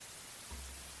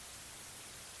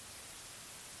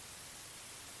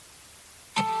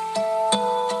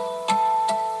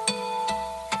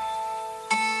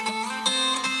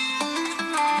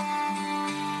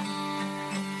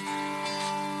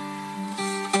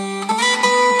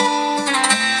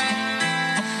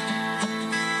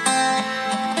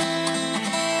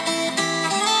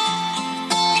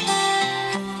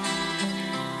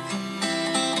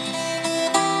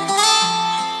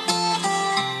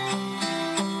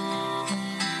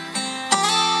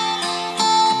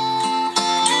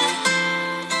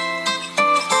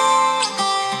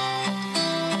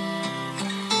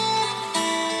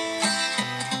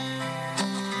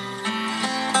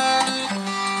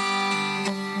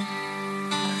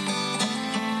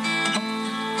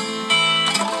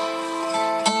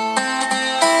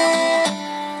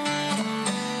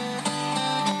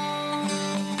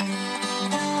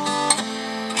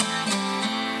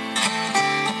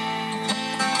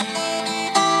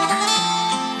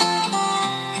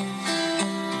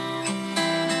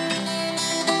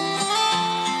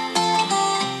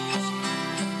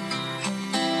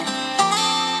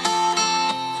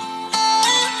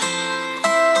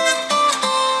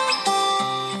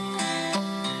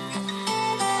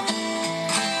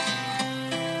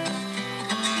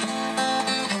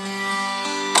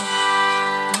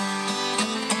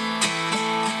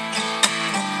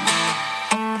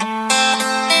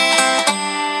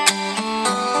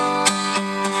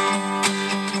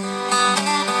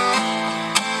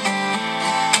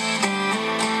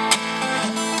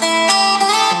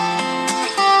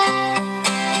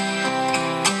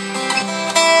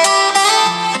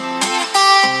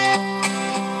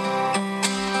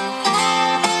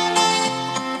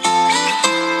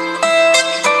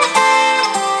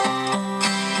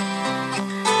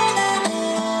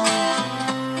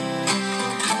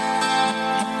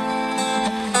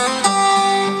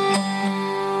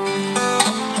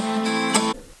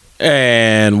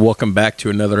And welcome back to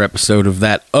another episode of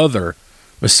that other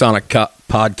Masonic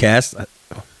podcast. Well,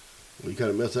 you kind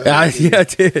of messed that Yeah, I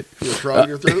did. You a frog in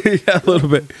your throat? Yeah, a little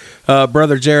bit.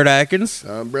 Brother Jared Atkins.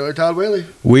 I'm Brother Todd Whaley.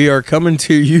 We are coming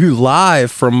to you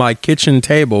live from my kitchen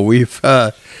table. We've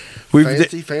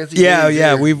fancy.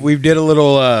 Yeah. We've did a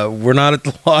little. We're not at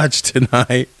the lodge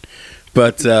tonight,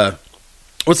 but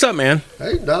what's up, man?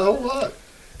 Hey, not a whole lot.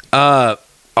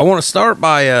 I want to start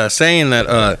by saying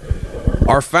that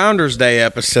our Founders Day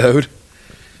episode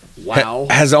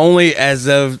has only, as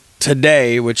of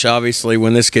today, which obviously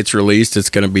when this gets released, it's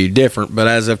going to be different, but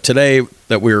as of today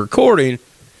that we're recording,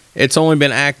 it's only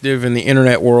been active in the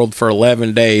internet world for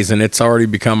 11 days, and it's already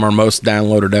become our most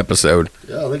downloaded episode.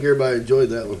 Yeah, I think everybody enjoyed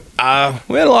that one.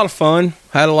 We had a lot of fun.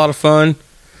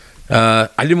 I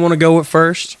didn't want to go at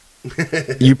first.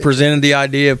 You presented the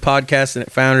idea of podcasting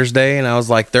at Founders Day, and I was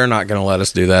like, they're not going to let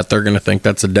us do that. They're going to think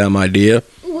that's a dumb idea.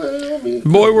 Well, I mean,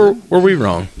 boy, were we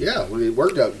wrong. Yeah, it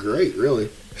worked out great, really.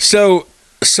 So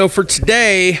for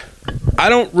today, I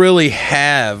don't really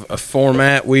have a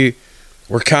format. We're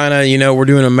kind of, we're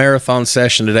doing a marathon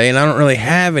session today, and I don't really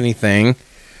have anything.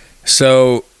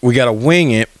 So we got to wing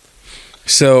it.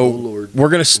 So we're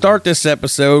going to start this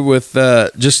episode with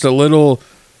just a little.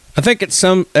 I think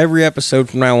every episode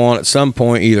from now on, at some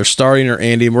point, either starting or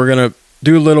ending, we're going to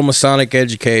do a little Masonic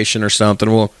education or something.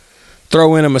 We'll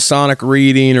throw in a Masonic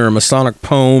reading or a Masonic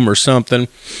poem or something.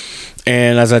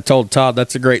 And as I told Todd,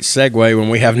 that's a great segue when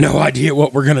we have no idea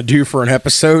what we're going to do for an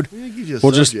episode.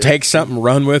 We'll just take something,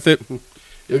 run with it.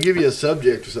 It'll give you a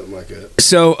subject or something like that.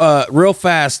 So, real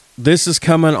fast, this is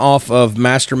coming off of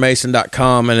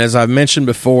mastermason.com. And as I've mentioned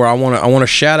before, I want to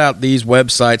shout out these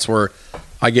websites where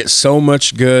I get so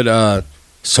much good.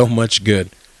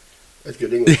 That's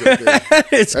good English right there.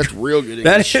 That's real good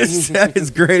English. That is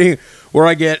great. Where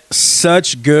I get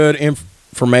such good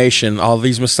information, all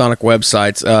these Masonic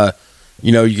websites.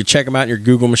 You can check them out in your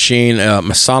Google machine.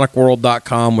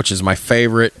 MasonicWorld.com, which is my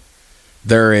favorite.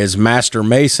 There is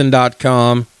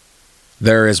MasterMason.com.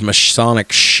 There is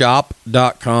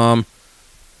MasonicShop.com.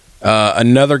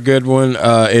 Another good one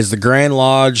is the Grand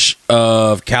Lodge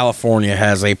of California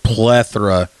has a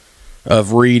plethora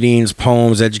of readings,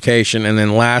 poems, education. And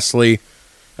then lastly,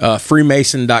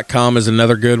 Freemason.com is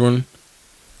another good one.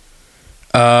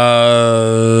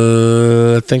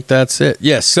 I think that's it.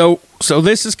 Yes. So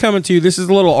this is coming to you. This is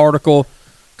a little article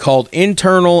called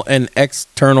Internal and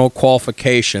External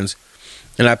Qualifications.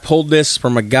 And I pulled this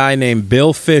from a guy named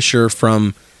Bill Fisher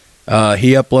from,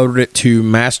 he uploaded it to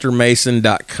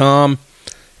mastermason.com.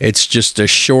 It's just a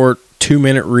short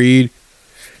 2-minute read.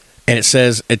 And it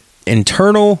says,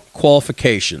 internal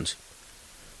qualifications.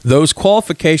 Those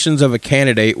qualifications of a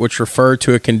candidate which refer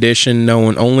to a condition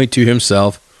known only to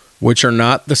himself, which are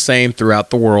not the same throughout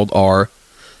the world, are,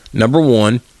 number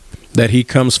 1, that he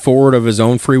comes forward of his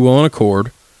own free will and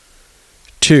accord.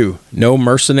 2, no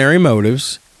mercenary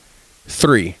motives.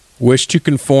 3, wish to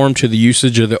conform to the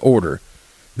usage of the order.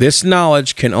 This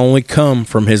knowledge can only come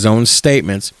from his own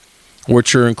statements,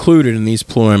 which are included in these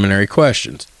preliminary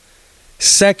questions.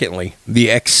 Secondly, the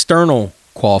external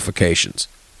qualifications,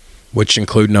 which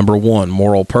include number 1,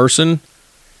 moral person.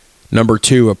 Number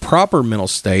 2, a proper mental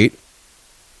state.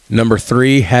 Number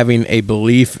 3, having a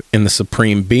belief in the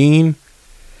supreme being.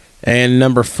 And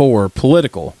number 4,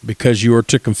 political, because you are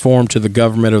to conform to the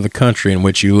government of the country in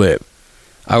which you live.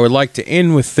 I would like to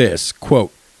end with this,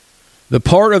 quote, the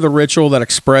part of the ritual that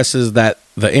expresses that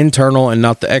the internal and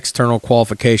not the external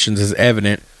qualifications is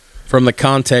evident from the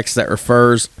context that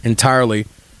refers entirely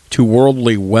to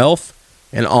worldly wealth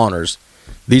and honors.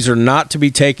 These are not to be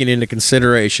taken into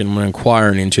consideration when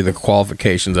inquiring into the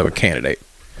qualifications of a candidate.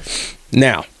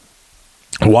 Now,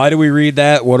 why do we read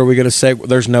that? What are we going to say?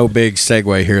 There's no big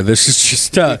segue here. This is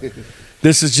just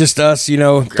us,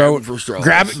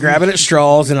 grabbing at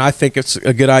straws, and I think it's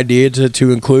a good idea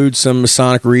to include some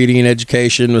Masonic reading,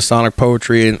 education, Masonic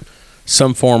poetry in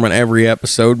some form in every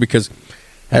episode, because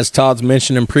as Todd's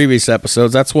mentioned in previous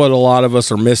episodes, that's what a lot of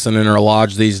us are missing in our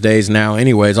lodge these days now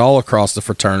anyways, all across the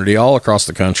fraternity, all across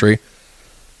the country,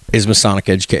 is Masonic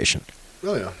education.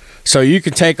 Oh, yeah. So you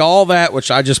can take all that,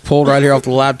 which I just pulled right here off the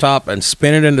laptop, and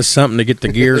spin it into something to get the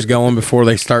gears going before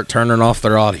they start turning off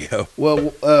their audio.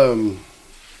 Well,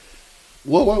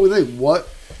 what would they? What?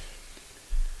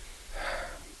 I'm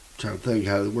trying to think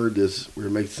how to word this where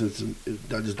it makes sense.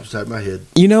 Not just beside my head.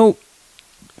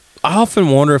 I often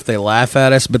wonder if they laugh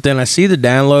at us, but then I see the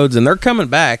downloads, and they're coming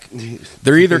back.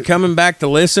 They're either coming back to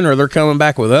listen, or they're coming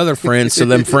back with other friends, so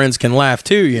them friends can laugh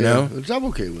too. You know, which I'm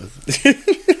okay with.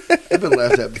 I've been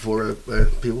laughed at before by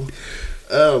people.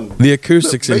 The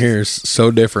acoustics in here is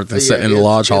so different than sitting in the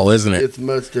lodge hall, isn't it? It's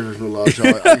much different from the lodge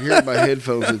hall. I hear it in my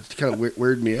headphones. It's kind of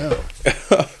weirded me out.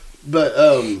 But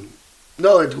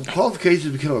no, the qualifications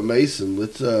to become a Mason.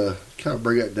 Let's kind of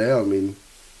break that down. I mean,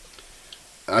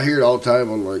 I hear it all the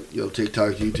time on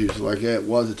TikTok, YouTube, stuff like that.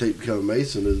 What does it take to become a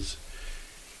Mason? Is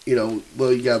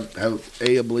well, you got to have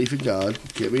a belief in God.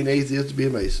 You can't be an atheist to be a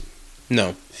Mason.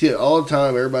 No. See it all the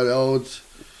time. Everybody, it's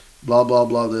blah, blah,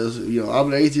 blah, this.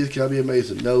 I'm an atheist, can I be a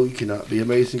Mason? No, you cannot be a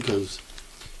Mason because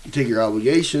you take your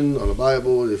obligation on the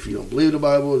Bible. And if you don't believe in the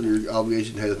Bible, your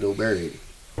obligation has no bearing.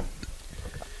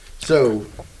 So,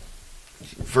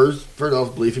 first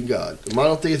off, belief in God. The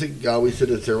monotheistic God, we said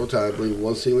it several times, believe in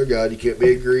one singular God. You can't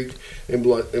be a Greek and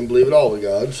believe in all the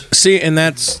gods. See, and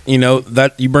that's,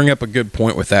 that you bring up a good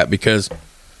point with that because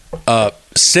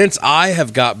since I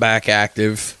have got back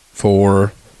active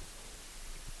for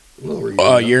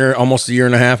a year, almost a year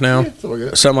and a half now,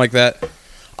 something like that.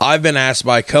 I've been asked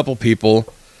by a couple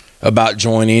people about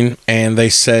joining, and they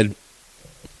said,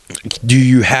 do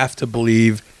you have to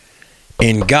believe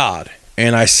in God?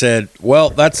 And I said,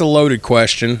 well, that's a loaded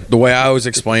question. The way I always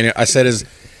explain it, I said,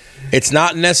 it's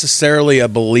not necessarily a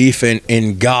belief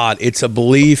in God. It's a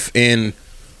belief in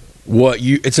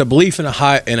it's a belief in a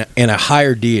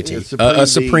higher deity, a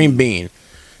supreme being.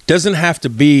 Doesn't have to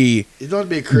be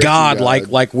God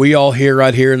like we all hear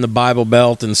right here in the Bible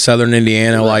Belt in southern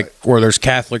Indiana, right. Like where there's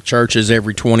Catholic churches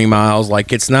every 20 miles.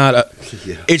 Like it's not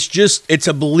it's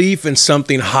a belief in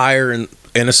something higher and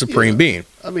a supreme being.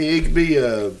 I mean, it could be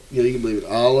you can believe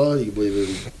in Allah, you can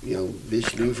believe in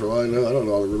Vishnu for all I know. I don't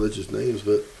know all the religious names,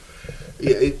 but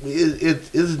yeah,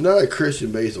 it's not a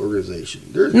Christian-based organization.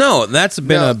 That's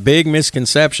been a big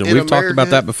misconception. We've talked about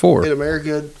that before. In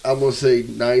America, I'm going to say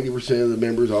 90% of the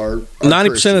members are 90%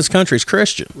 Christian. Of this country is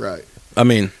Christian. Right. I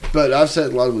mean. But I've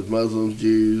sat a lot with Muslims,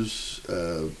 Jews,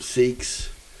 Sikhs,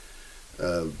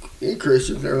 and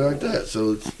Christians, and everything like that.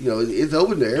 So, it's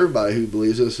open to everybody who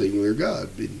believes in a singular God.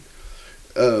 I mean,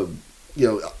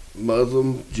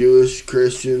 Muslim, Jewish,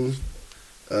 Christian.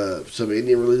 Some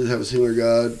Indian religions have a singular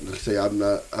God. Like I say, I'm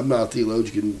not a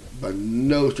theologian by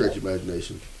no stretch of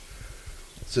imagination.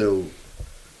 So,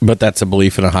 but that's a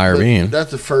belief in a higher being.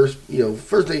 That's the first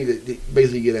thing that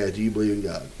basically get at. Do you believe in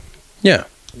God? Yeah.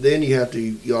 Then you have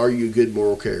to are you a good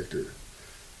moral character?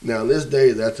 Now in this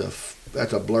day, that's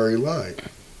a blurry line.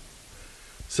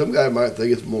 Some guy might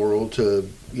think it's moral to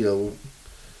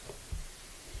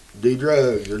do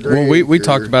drugs or drink. Well, we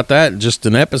talked about that just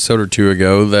an episode or two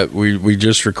ago that we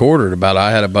just recorded about.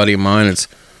 I had a buddy of mine that's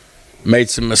made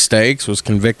some mistakes, was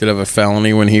convicted of a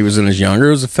felony when he was in his younger.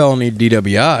 It was a felony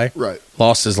DWI. Right.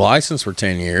 Lost his license for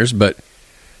 10 years, but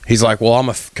he's like, well, I'm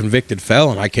a convicted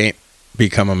felon. I can't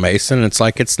become a Mason. It's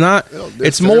like, it's not,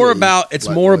 it's more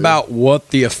about what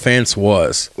the offense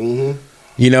was. Mm-hmm.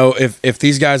 If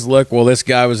these guys look, well, this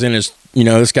guy was in his,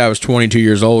 this guy was 22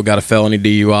 years old, got a felony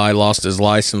DUI, lost his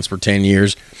license for 10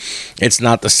 years. It's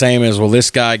not the same as, well, this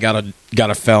guy got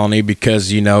a felony because,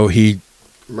 he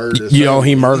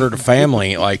murdered a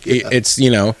family. Like it's.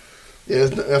 Yeah,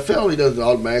 a felony doesn't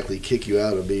automatically kick you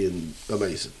out of being a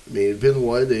Mason. I mean, it depends on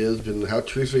what it is, depends on how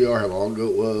truthful you are, how long ago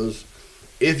it was,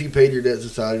 if you paid your debt to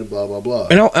society, blah, blah, blah.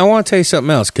 And I want to tell you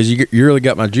something else, because you really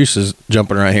got my juices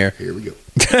jumping right here. Here we go.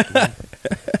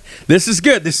 This is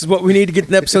good. This is what we need to get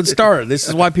the episode started. This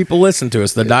is why people listen to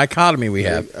us, the dichotomy we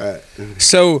have. All right.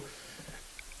 So,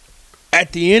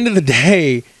 at the end of the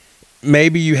day,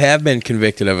 maybe you have been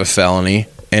convicted of a felony,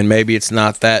 and maybe it's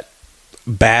not that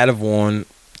bad of one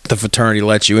the fraternity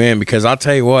lets you in, because I'll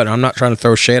tell you what, I'm not trying to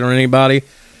throw shade on anybody.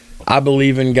 I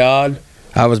believe in God.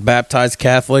 I was baptized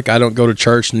Catholic. I don't go to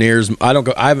church I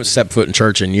haven't stepped foot in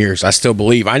church in years. I still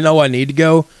believe. I know I need to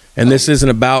go, and this isn't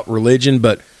about religion,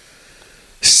 but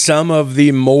some of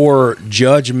the more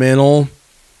judgmental,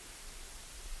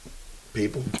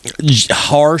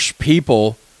 harsh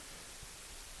people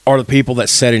are the people that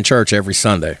sit in church every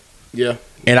Sunday. Yeah.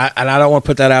 And I don't want to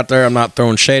put that out there. I'm not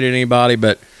throwing shade at anybody,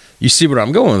 but you see where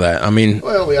I'm going with that. I mean,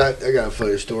 well, I got a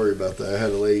funny story about that. I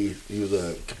had a lady who was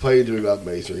complaining to me about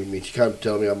Masonry. I mean, she kind of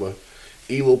telling me I'm a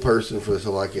evil person for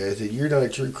something like that. I said, "You're not a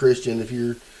true Christian if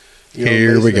you're."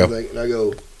 Here we go. And I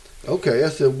go, okay. I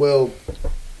said, well,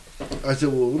 let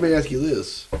me ask you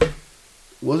this: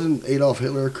 wasn't Adolf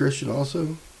Hitler a Christian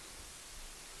also?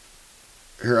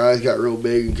 Her eyes got real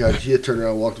big and she had turned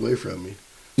around and walked away from me.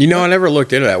 I never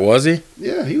looked into that. Was he?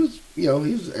 Yeah, he was. He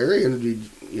was arrogant.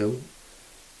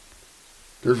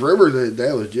 There's rumors that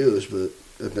Dad was Jewish, but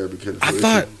that never became a I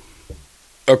thought.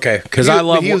 Okay, because I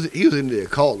love. He was into the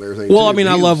occult and everything. Well, too. I mean,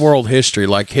 I love world history.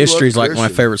 Like history's like my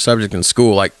favorite subject in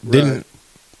school. Like,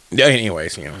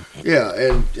 Anyways, Yeah,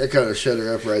 and I kind of shut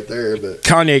her up right there. But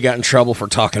Kanye got in trouble for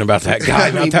talking about that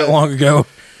guy not that long ago.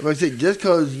 Like I said, just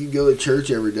because you go to church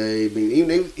every day, I mean,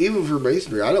 even for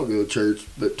Masonry, I don't go to church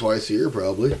but twice a year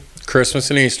probably.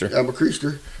 Christmas and Easter. I'm a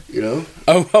creaster,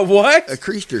 Oh, a what? A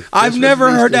creaster. I've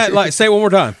never heard that. Like, say it one more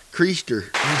time. Creaster.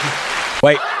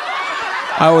 Wait.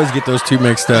 I always get those two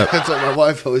mixed up. That's what my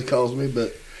wife always calls me,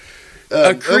 but...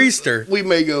 a creaster. We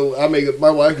may go...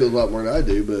 my wife goes a lot more than I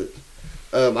do, but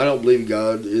I don't believe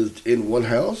God is in one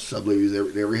house. I believe He's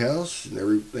in every house and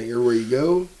everything, everywhere you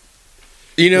go.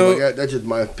 That's just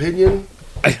my opinion.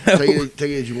 Take it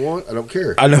as you want. I don't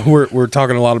care. I know we're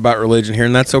talking a lot about religion here,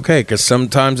 and that's okay, because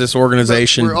sometimes this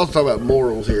organization... But we're also talking about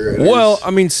morals here. Well,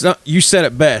 I mean, you said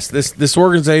it best. This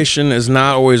organization is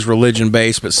not always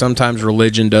religion-based, but sometimes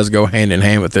religion does go hand in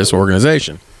hand with this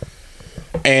organization.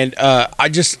 And I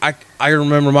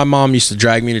remember my mom used to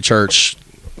drag me to church.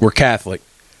 We're Catholic.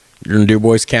 You're in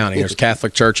DuBois County. There's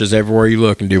Catholic churches everywhere you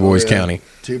look in DuBois County.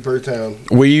 2 per town.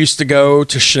 We used to go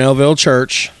to Chanelville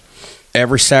Church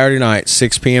every Saturday night,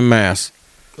 6 p.m. Mass.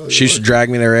 She used to drag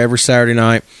me there every Saturday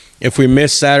night. If we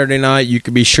missed Saturday night, you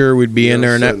could be sure we'd be in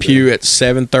there in that pew at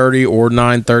 7:30 or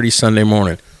 9:30 Sunday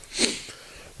morning.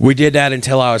 We did that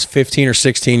until I was 15 or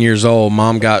 16 years old.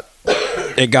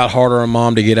 It got harder on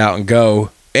Mom to get out and go,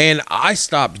 and I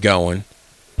stopped going.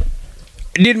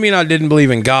 It didn't mean I didn't believe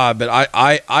in God, but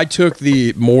I took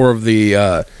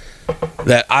that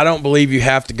I don't believe you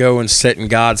have to go and sit in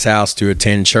God's house to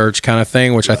attend church kind of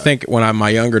thing, which I think when my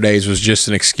younger days was just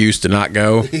an excuse to not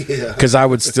go, because I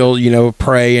would still,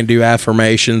 pray and do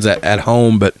affirmations at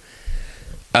home. But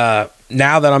now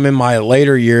that I'm in my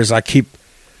later years, I keep,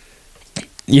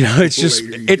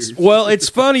 it's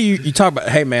funny you talk about,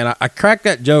 hey man, I crack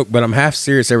that joke, but I'm half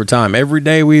serious every time. Every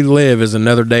day we live is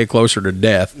another day closer to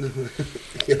death.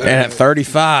 And at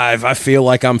 35, I feel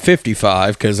like I'm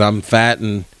 55 because I'm fat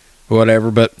and whatever,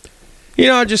 but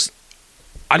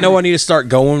I know I need to start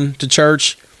going to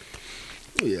church.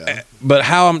 Yeah. But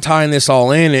how I'm tying this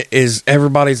all in is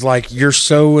everybody's like, you're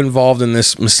so involved in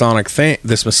this Masonic thing.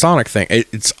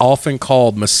 It's often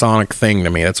called Masonic thing to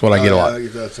me. That's what I get a lot.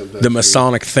 The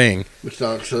Masonic thing.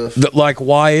 Masonic stuff. Like,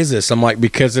 why is this? I'm like,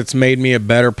 because it's made me a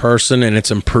better person and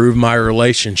it's improved my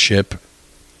relationship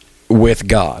with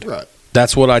God. Right.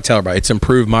 That's what I tell everybody. It's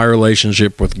improved my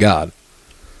relationship with God.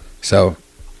 So,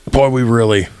 boy, we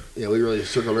really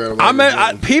circle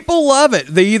around. People love it.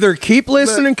 They either keep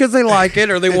listening because they like it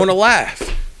or they want to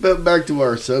laugh. But back to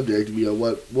our subject,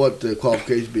 what the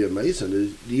qualification to be a Mason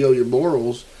is. Your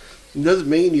morals doesn't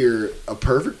mean you're a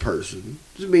perfect person.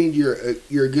 It doesn't mean you're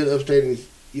a good, upstanding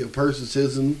person,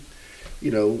 citizen.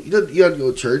 You have to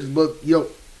go to church, but you're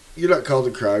not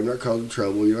causing crime, you're not causing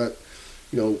trouble, you're not.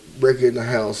 Breaking into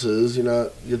houses, you're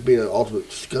not just being an ultimate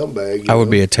scumbag. I would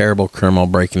be a terrible criminal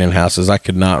breaking in houses. I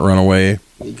could not run away.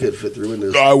 You could fit through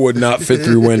windows. I would not fit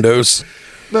through windows.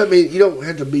 But I mean, you don't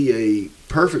have to be a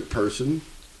perfect person.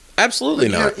 Absolutely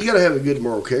not. You got to have a good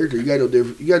moral character. You got to know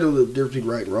the difference between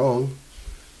right and wrong.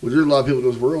 Well, there's a lot of people in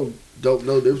this world don't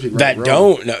know the difference between right and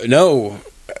wrong. No.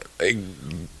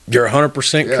 You're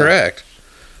 100% correct.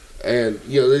 And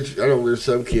there's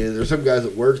some kids, there's some guys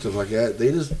at work, stuff like that.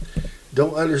 They just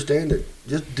don't understand it.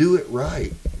 Just do it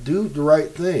right. Do the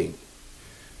right thing.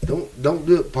 Don't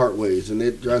do it part ways, and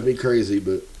it drives me crazy.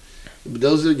 But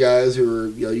those are the guys who are,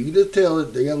 you can just tell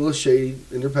that they got a little shady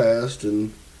in their past,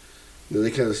 and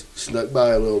they kind of snuck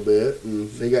by a little bit,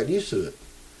 and they got used to it.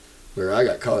 Where I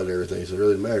got caught and everything, so it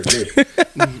really matters to me.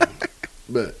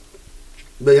 But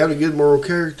having a good moral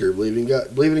character, believing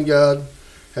in God,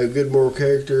 have a good moral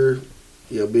character,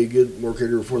 be a good moral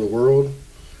character before the world.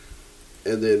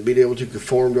 And then being able to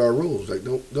conform to our rules. Like,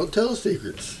 don't tell us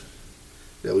secrets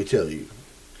that we tell you.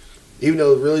 Even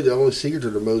though really the only secrets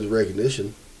are the modes of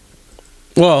recognition.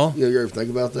 Well, you ever think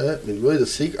about that? I mean, really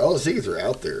all the secrets are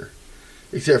out there.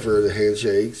 Except for the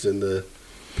handshakes and the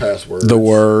passwords. The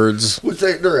words. Which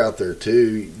they're out there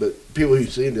too, but people who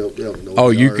see them don't know. Oh,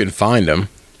 you can find them.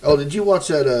 Oh, did you watch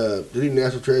that the new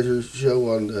National Treasures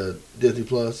show on Disney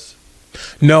Plus?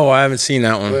 No, I haven't seen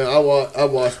that one. Well, I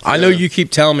watched. I know you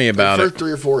keep telling me about the first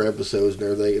 3 or 4 episodes and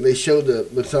everything, and they showed the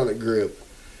Masonic grip,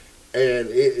 and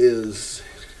it's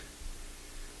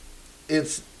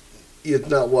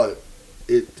not what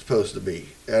it's supposed to be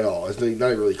at all. It's not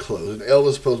even really close. And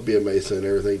Elvis is supposed to be a Mason and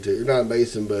everything too. You're not a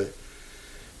Mason, but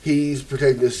he's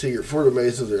protecting his secret for the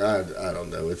Masons. Or I don't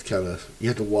know. It's kind of, you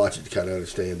have to watch it to kind of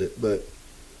understand it, but.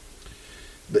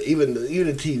 But even the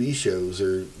TV shows,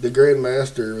 or the Grand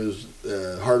Master was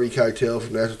Harvey Keitel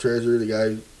from National Treasure, the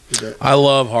guy. I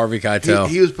love Harvey Keitel.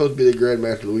 He was supposed to be the Grand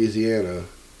Master of Louisiana.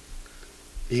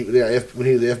 when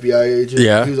he was the FBI agent,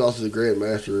 Yeah. he was also the Grand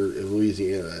Master of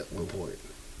Louisiana at one point.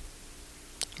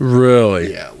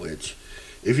 Really? Yeah, which,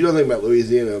 if you don't think about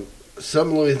Louisiana,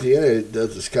 some Louisiana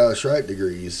does the Sky Strike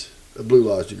degrees, the Blue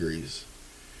Lodge degrees,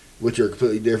 which are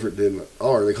completely different than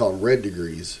ours. They call them red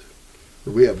degrees,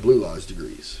 where we have Blue Lodge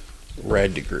degrees.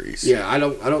 Red degrees. Yeah, I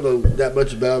don't know that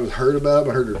much about them. Heard about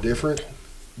them. I heard they're different,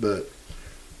 but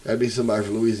that'd be somebody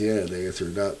from Louisiana to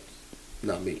answer,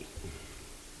 not me.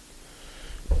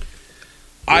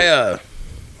 I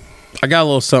got a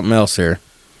little something else here.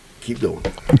 Keep going.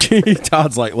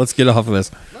 Todd's like, let's get off of this.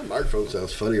 My microphone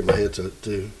sounds funny in my headset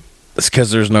too. It's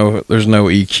because there's no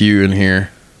EQ in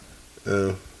here,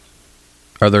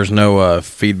 or there's no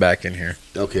feedback in here.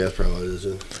 Okay, that's probably what it is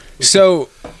then. So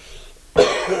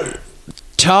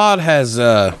Todd has,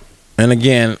 and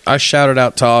again, I shouted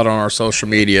out Todd on our social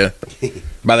media.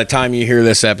 By the time you hear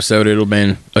this episode, it'll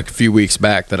been a few weeks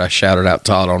back that I shouted out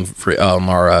Todd on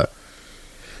our.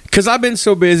 Because I've been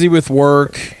so busy with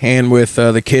work and with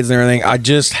the kids and everything, I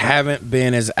just haven't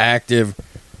been as active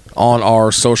on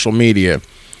our social media.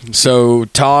 So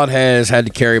Todd has had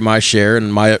to carry my share,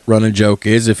 and my running joke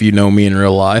is, if you know me in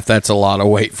real life, that's a lot of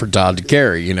weight for Todd to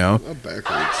carry, you know?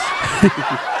 Backwards.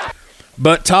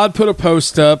 But Todd put a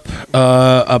post up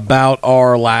about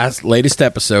our latest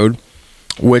episode,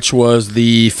 which was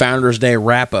the Founders Day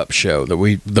wrap-up show,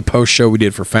 the post show we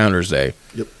did for Founders Day.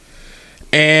 Yep.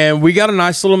 And we got a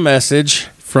nice little message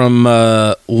from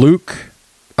Luke.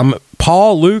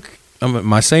 Luke.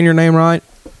 Am I saying your name right?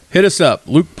 Hit us up,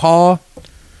 Luke Paul.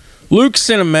 Luke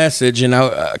sent a message and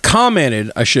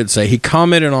commented, I should say. He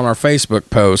commented on our Facebook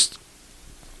post,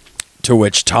 to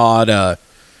which Todd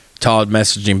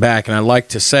messaged him back. And I'd like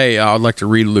to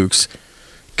read Luke's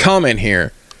comment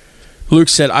here. Luke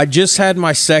said, I just had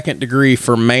my second degree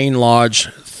for Main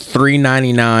Lodge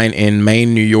 399 in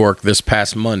Maine, New York this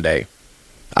past Monday.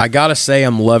 I gotta say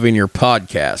I'm loving your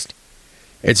podcast.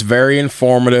 It's very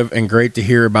informative and great to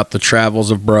hear about the travels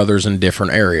of brothers in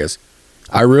different areas.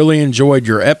 I really enjoyed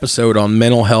your episode on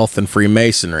mental health and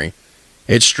Freemasonry.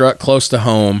 It struck close to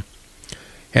home.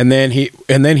 And then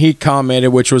he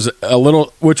commented, which was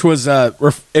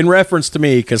in reference to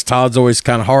me, because Todd's always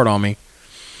kind of hard on me.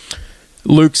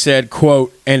 Luke said,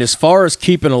 quote, and as far as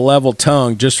keeping a level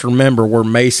tongue, just remember we're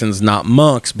Masons, not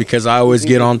monks, because I always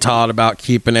get on Todd about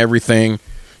keeping everything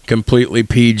completely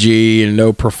PG and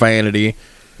no profanity.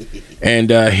 And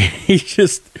he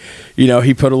just,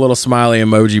 he put a little smiley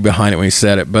emoji behind it when he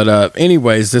said it. But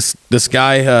anyways, this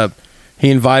guy, he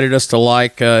invited us to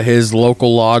like his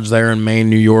local lodge there in Maine,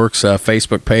 New York's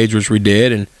Facebook page, which we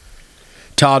did. And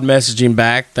Todd messaged him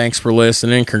back, thanks for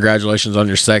listening. Congratulations on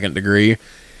your second degree.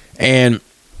 And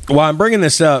well, I'm bringing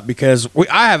this up because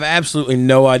I have absolutely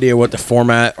no idea what the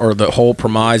format or the whole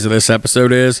premise of this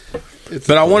episode is.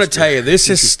 But I want to tell you, this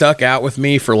has stuck out with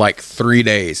me for like 3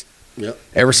 days. Yep.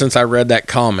 Ever since I read that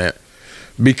comment.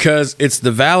 Because it's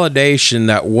the validation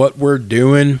that what we're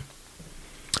doing,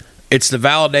 it's the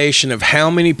validation of how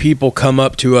many people come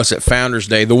up to us at Founders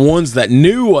Day, the ones that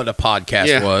knew what a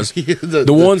podcast was,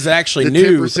 the ones that actually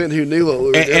knew. 10% who knew what we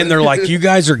were doing. And they're like, you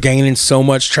guys are gaining so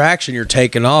much traction, you're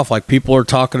taking off. Like, people are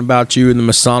talking about you in the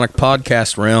Masonic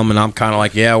podcast realm, and I'm kind of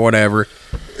like, yeah, whatever.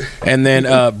 And then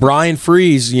Brian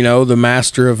Fries, the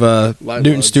master of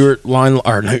Newton Stewart Line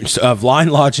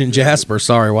Lodge in Jasper.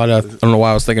 Sorry, I don't know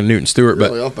why I was thinking Newton Stewart, You're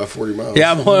but only off by 40 miles.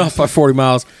 Yeah, I'm only off by 40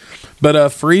 miles. But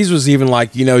Fries was even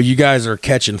like, you guys are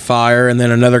catching fire. And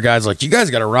then another guy's like, you guys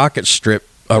got a rocket strip.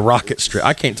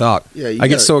 I can't talk. Yeah, I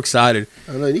get so excited.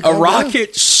 A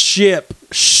rocket ship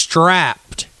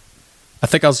strapped. I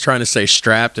think I was trying to say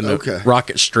strapped and the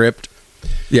rocket stripped.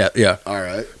 Yeah. All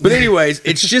right. But anyways,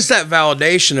 it's just that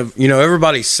validation of,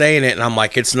 everybody's saying it, and I'm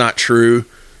like, it's not true.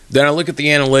 Then I look at the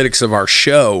analytics of our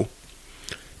show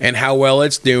and how well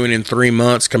it's doing in 3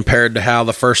 months compared to how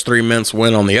the first 3 months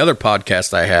went on the other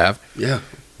podcast I have. Yeah.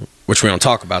 Which we don't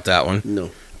talk about that one.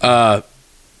 No.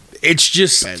 It's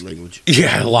just... Bad language.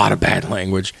 Yeah, a lot of bad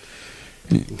language.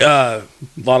 A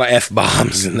lot of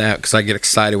F-bombs in that, because I get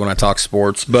excited when I talk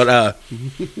sports. But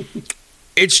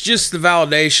it's just the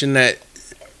validation that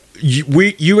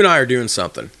you and I are doing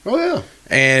something. Oh yeah.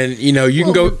 And you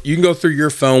can go through your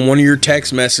phone, one of your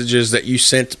text messages that you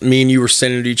sent me and you were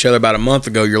sending to each other about a month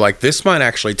ago, you're like, this might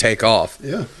actually take off.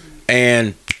 Yeah.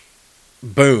 And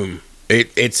boom,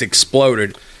 it's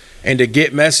exploded. And to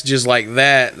get messages like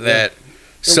that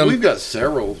we've got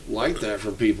several like that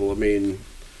from people. I mean,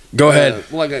 go ahead.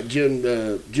 Well, I got Jim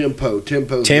Poe,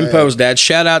 Timpo's dad.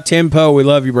 Shout out Tim Poe, we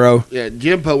love you, bro. Yeah,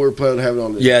 Jim Poe, we're planning to have it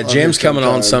on. Jim's coming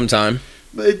on sometime.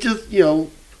 But it just,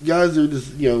 guys are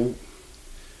just,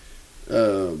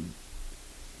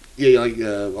 Yeah, like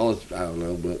I don't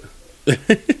know, but I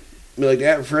mean, like the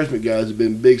At Freshman guys have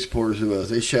been big supporters of us.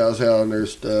 They shout us out on their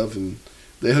stuff, and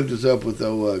they hooked us up with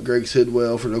Greg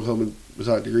Sidwell for the Oklahoma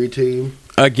Masonic degree team.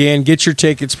 Again, get your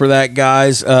tickets for that,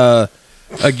 guys.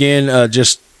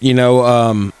 Just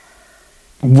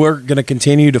we're going to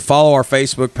continue to follow our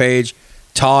Facebook page.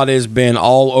 Todd has been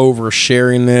all over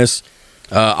sharing this.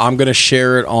 I'm going to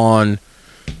share it on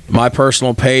my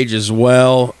personal page as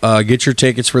well. Get your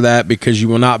tickets for that because you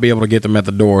will not be able to get them at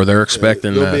the door. They're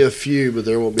expecting there'll be a few, but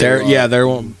there won't be a lot. Yeah, there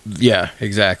won't. Yeah,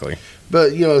 exactly.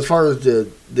 But, as far as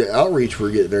the outreach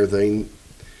we're getting and everything,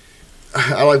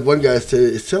 I like one guy said,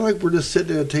 it sounds like we're just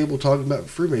sitting at a table talking about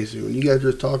Freemasonry. When you guys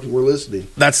are just talking, we're listening.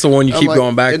 That's the one you keep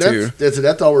going back to.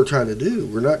 That's all we're trying to do.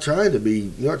 We're not trying to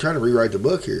not trying to rewrite the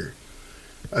book here.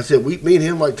 I said, me and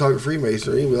him like talking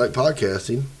Freemasonry. We like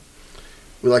podcasting.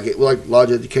 We like lodge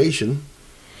education.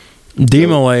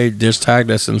 D-Malay just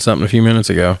tagged us in something a few minutes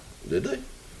ago. Did they?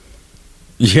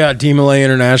 Yeah, D-Malay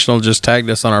International just tagged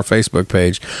us on our Facebook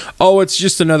page. Oh, it's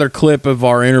just another clip of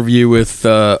our interview with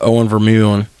Owen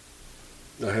Vermeulen.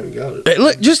 I haven't got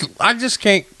it. I just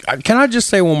can't. Can I just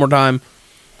say one more time?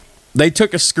 They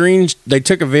took a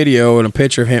video and a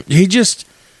picture of him.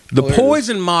 Poise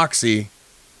and moxie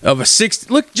of a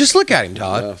 16. Look at him,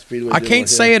 Todd. I can't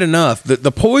say it enough.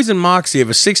 The poise and moxie of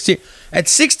a 16. At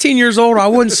 16 years old, I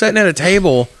wasn't sitting at a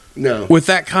table. No. With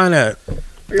that kind of.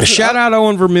 Shout out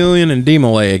Owen Vermeulen and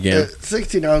D-Malay again. At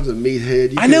 16, I was a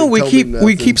meathead. I know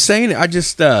we keep saying it. I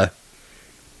just.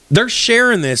 They're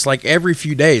sharing this like every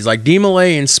few days. Like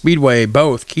D-Malay and Speedway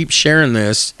both keep sharing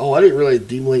this. Oh, I didn't realize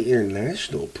D-Malay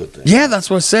International put that. Yeah, that's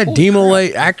what I said.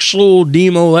 D-Malay, actual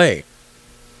D-Malay.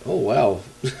 Oh, wow.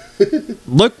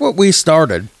 Look what we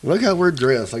started. Look how we're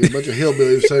dressed, like a bunch of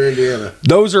hillbillies from Southern Indiana.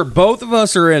 Both of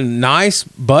us are in nice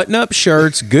button-up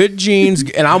shirts, good jeans,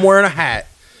 and I'm wearing a hat.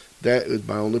 That is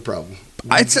my only problem.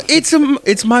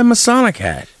 It's my Masonic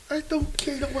hat. I don't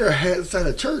care. Don't wear a hat inside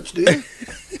a church, dude.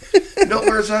 Don't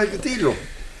wear it inside a cathedral.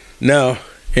 No.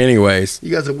 Anyways, you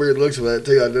got some weird looks for that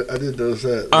too. I did notice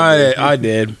that. I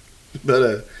did.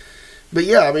 But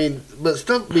yeah, I mean,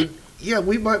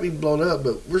 we might be blown up,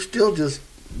 but we're still just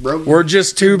broke. We're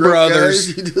just two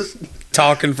brothers guys.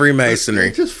 talking Freemasonry.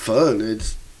 It's just fun.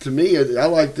 To me, I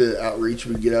like the outreach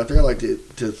we get out there. I like to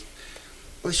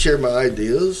let's share my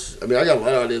ideas. I mean, I got a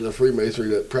lot of ideas of Freemasonry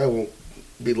that probably won't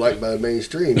be liked by the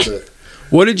mainstream, but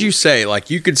what did you say? Like,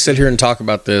 you could sit here and talk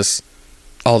about this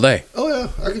all day. Oh yeah,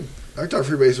 I talk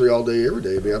Freemasonry all day, every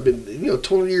day. I mean, I've been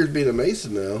 20 years being a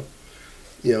Mason now.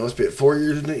 I spent 4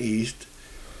 years in the East,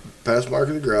 past Mark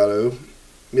in the Grotto.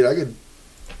 I mean, I could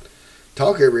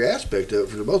talk every aspect of it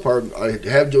for the most part. I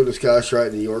have joined the Scottish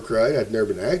Rite and the York Rite. I've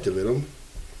never been active in them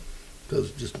because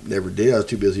just never did. I was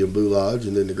too busy in Blue Lodge,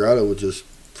 and then the Grotto was just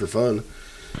for fun.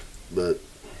 But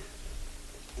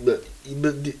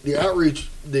the outreach,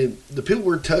 the people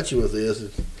we're touching with this,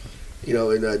 and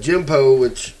Jim Poe,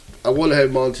 which I would have had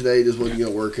him on today, just wasn't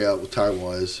going to work out with time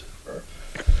wise.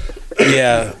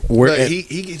 Yeah, but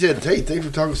he said, "Hey, thanks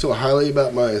for talking so highly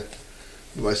about my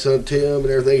son Tim and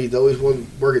everything. He's always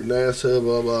wanted to work at NASA,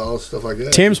 blah blah, all stuff like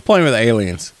that." Tim's playing with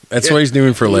aliens. That's what he's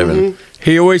doing for a living. Mm-hmm.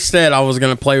 He always said I was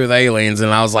going to play with aliens,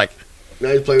 and I was like, "Now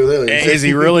he's playing with aliens. Is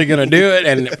he really going to do it?"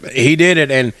 And he did it.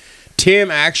 And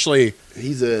Tim actually.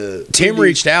 Tim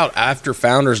reached out after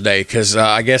Founders Day because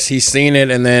I guess he's seen it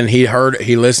and then he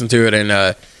listened to it,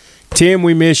 and Tim,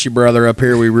 we miss you, brother, up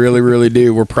here. We really, really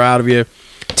do. We're proud of you.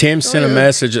 Tim sent a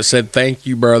message that said, "Thank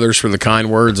you, brothers, for the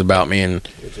kind words about me." And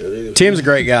Tim's a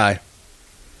great guy.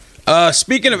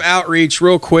 Speaking of outreach,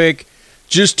 real quick,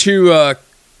 just to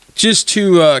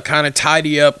kind of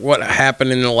tidy up what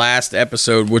happened in the last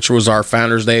episode, which was our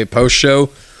Founders Day post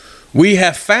show. We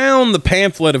have found the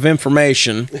pamphlet of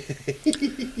information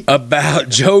about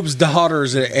Job's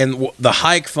daughters and the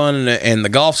hike fund and the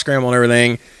golf scramble and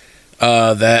everything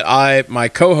that my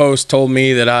co-host told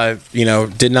me that I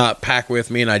did not pack with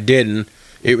me, and I didn't.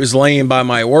 It was laying by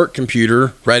my work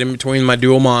computer right in between my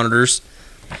dual monitors.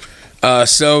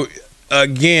 So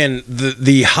again,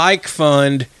 the hike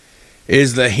fund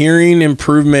is the Hearing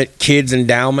Improvement Kids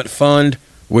Endowment Fund,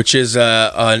 which is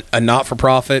a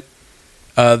not-for-profit.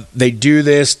 They do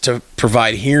this to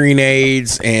provide hearing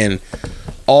aids and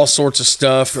all sorts of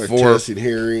stuff for testing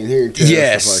hearing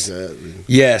tests, stuff like that.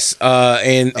 Yes,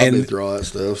 and through all that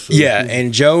stuff. So. Yeah,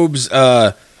 and Job's,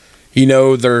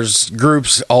 there's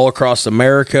groups all across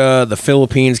America, the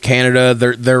Philippines, Canada.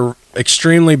 They're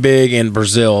extremely big in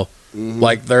Brazil. Mm-hmm.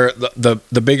 Like they're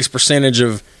the biggest percentage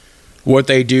of what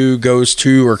they do goes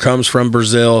to or comes from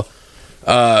Brazil.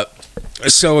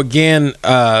 So again,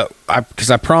 because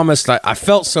I promised, I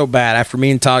felt so bad after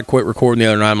me and Todd quit recording the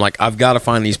other night. I'm like, I've got to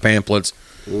find these pamphlets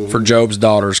for Job's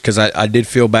Daughters, because I did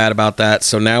feel bad about that.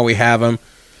 So now we have them.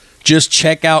 Just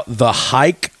check out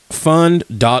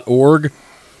thehikefund.org.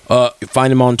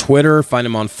 Find them on Twitter. Find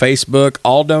them on Facebook.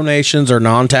 All donations are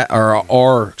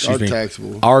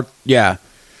taxable.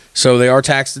 So they are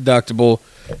tax deductible.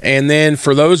 And then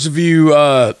for those of you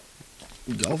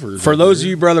golfers, for those of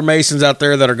you brother Masons out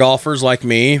there that are golfers like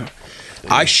me,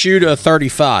 I shoot a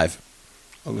 35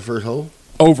 on the first hole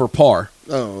over par.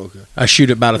 Oh, okay. I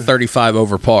shoot about a 35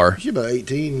 over par. You shoot about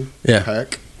 18. Yeah.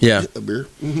 Pack. Yeah. A beer.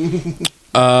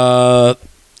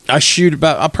 I shoot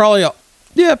about probably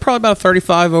about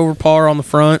 35 over par on the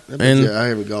front, and I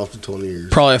haven't golfed in 20 years.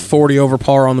 Probably a 40 over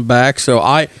par on the back. So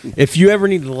if you ever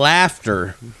need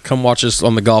laughter, come watch us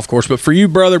on the golf course. But for you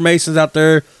brother Masons out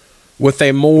there with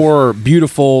a more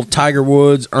beautiful Tiger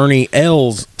Woods, Ernie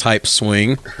Els type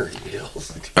swing,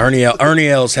 Ernie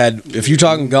Els had, if you're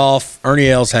talking golf, Ernie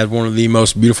Els had one of the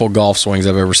most beautiful golf swings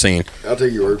I've ever seen. I'll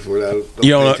take your word for it.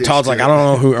 You don't know, Todd's like, I don't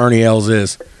know who Ernie Els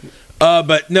is.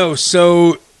 But no,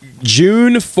 so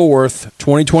June 4th,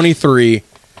 2023,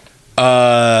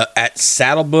 at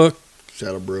Saddlebrook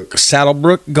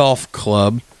Golf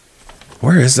Club.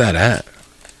 Where is that at?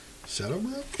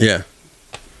 Saddlebrook? Yeah.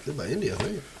 It's by Indy, I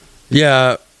think.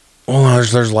 Yeah. Well,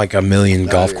 there's like a million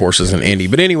golf courses in Indy.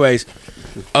 But anyways,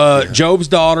 Job's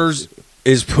Daughters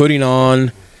is putting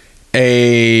on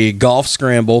a golf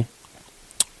scramble.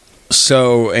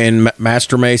 So, and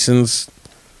Master Masons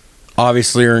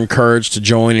obviously are encouraged to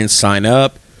join and sign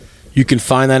up. You can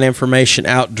find that information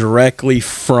out directly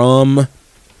from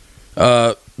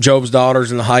Job's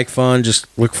Daughters and the Hike Fund. Just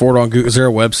look for it on Google. Is there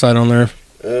a website on there?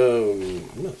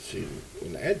 I'm not seeing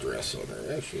an address on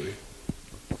there, actually.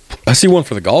 I see one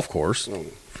for the golf course. Oh,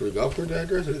 for the golf course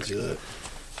address? I didn't see that.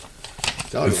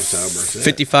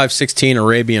 5516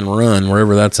 Arabian Run,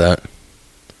 wherever that's at.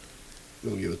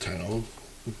 Don't give a town.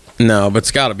 No, but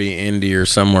it's got to be Indy or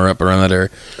somewhere up around that area.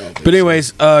 But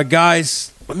anyways,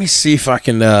 guys, let me see if I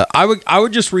can. I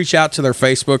would just reach out to their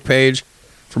Facebook page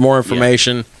for more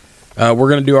information. Yeah. We're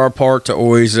going to do our part to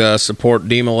always support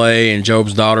D. Malay and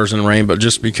Job's Daughters and Rainbow,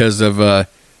 just because of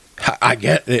I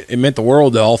get it. It meant the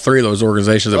world to all three of those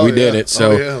organizations that we did it.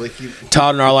 So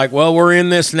Todd and I are like, well, we're in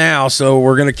this now, so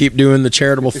we're going to keep doing the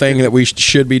charitable thing that we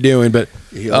should be doing. But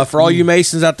for all you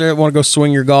Masons out there that want to go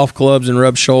swing your golf clubs and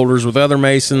rub shoulders with other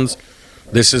Masons,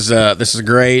 this is a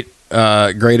great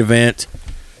event.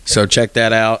 So check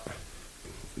that out.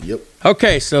 Yep.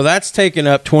 Okay, so that's taken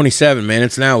up 27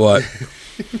 minutes. Now what?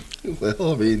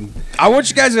 Well, I mean, I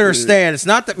want you guys to understand, it's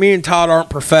not that me and Todd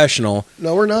aren't professional.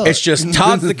 No, we're not. It's just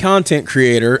Todd's the content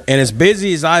creator, and as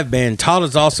busy as I've been, Todd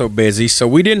is also busy, so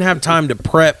we didn't have time to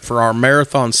prep for our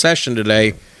marathon session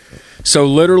today. So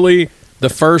literally, the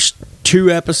first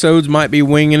 2 episodes might be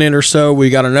winging it or so.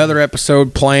 We got another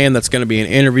episode planned that's going to be an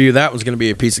interview. That one's going to be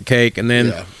a piece of cake, and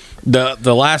then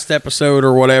the last episode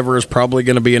or whatever is probably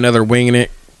going to be another winging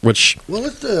it, which... Well,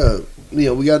 let's... we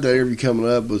got that interview coming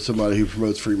up with somebody who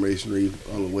promotes Freemasonry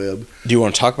on the web. Do you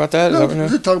want to talk about that? No,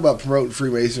 let's talk about promoting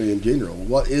Freemasonry in general.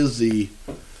 I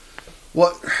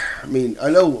mean, I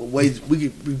know ways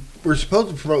we're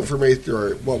supposed to promote Freemasonry,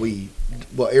 or what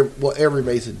every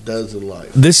Mason does in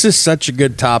life. This is such a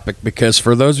good topic because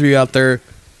for those of you out there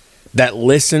that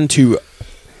listen to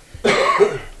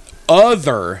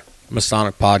other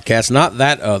Masonic podcasts, not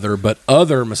that other, but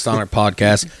other Masonic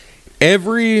podcasts,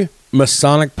 every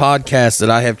Masonic podcast that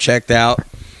I have checked out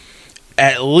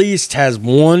at least has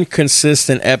one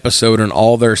consistent episode in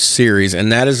all their series,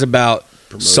 and that is about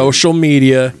social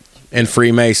media and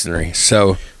Freemasonry.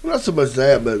 So, well, not so much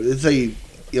that, but it's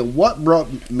what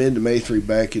brought men to Masonry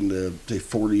back in the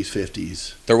 40s,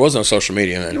 50s? There was no social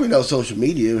media then. There was no social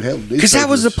media. Because that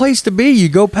was the place to be. You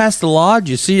go past the lodge,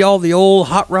 you see all the old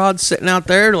hot rods sitting out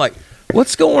there, like,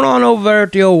 what's going on over there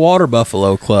at the old Water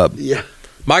Buffalo Club? Yeah.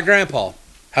 My grandpa,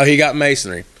 how he got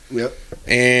Masonry. Yep.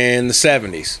 In the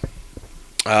 70s.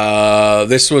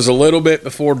 This was a little bit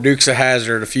before Dukes of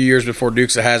Hazzard, a few years before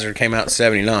Dukes of Hazzard came out in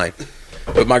 79.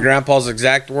 But my grandpa's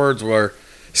exact words were,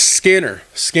 Skinner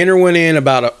went in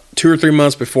about 2 or 3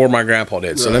 months before my grandpa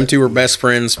did. So them two were best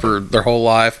friends for their whole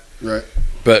life. Right.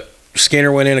 But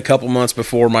Skinner went in a couple months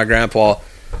before my grandpa,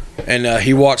 and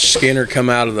he watched Skinner come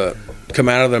out of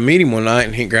the meeting one night,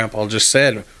 and grandpa just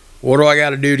said, "What do I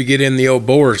got to do to get in the old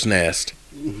boar's nest?"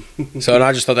 So, and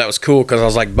I just thought that was cool because I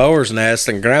was like, boar's nest,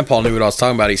 and grandpa knew what I was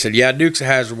talking about. He said, yeah, Dukes of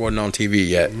Hazzard wasn't on TV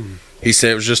yet. He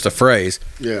said it was just a phrase.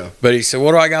 Yeah. But he said,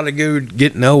 what do I got to do to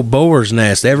get in the old boar's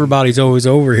nest? Everybody's always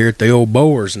over here at the old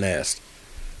boar's nest.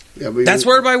 Yeah, but That's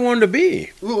where everybody wanted to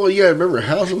be. Well, you got to remember,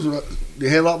 they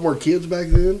had a lot more kids back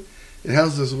then, and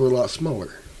houses were a lot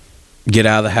smaller. Get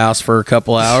out of the house for a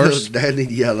couple hours. So Dad needed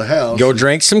to get out of the house. Go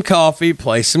drink some coffee,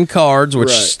 play some cards, which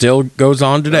still goes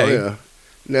on today. Oh, yeah.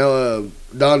 Now,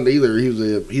 Don Dealer,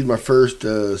 he's my first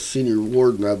senior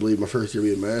warden, I believe, my first year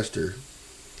being master.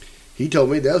 He told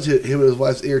me that was him and his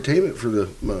wife's entertainment for the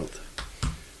month.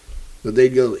 But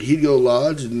he'd go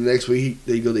lodge, and the next week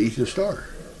they'd go to Eastern Star.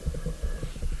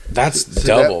 That's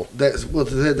double. That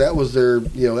was their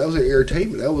that was their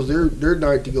entertainment. That was their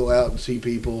night to go out and see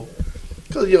people.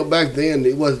 Because back then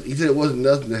he said it wasn't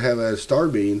nothing to have at a Star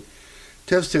Bean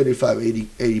to have 75,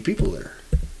 80 people there.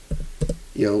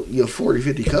 40,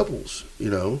 50 couples. He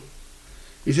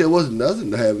said it wasn't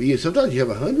nothing to have. Sometimes you have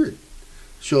 100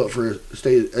 show up for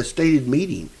a stated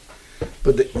meeting.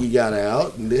 But you got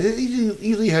out, and they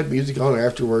usually had music on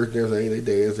afterwards and everything. They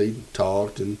danced, they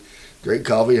talked, and drank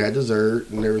coffee, had dessert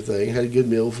and everything. Had a good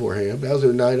meal beforehand. That was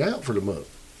their night out for the month.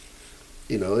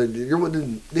 They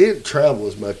didn't travel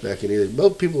as much back in here.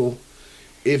 Most people,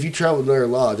 if you traveled to their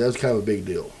lodge, that was kind of a big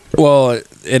deal. Well,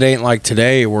 it ain't like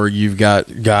today where you've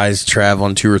got guys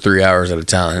traveling 2 or 3 hours at a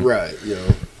time. Right,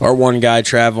 Or one guy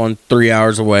traveling 3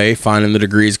 hours away, finding the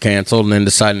degrees canceled, and then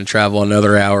deciding to travel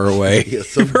another hour away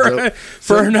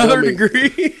for another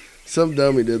degree. Some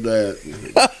dummy did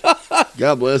that.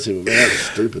 God bless him. Man,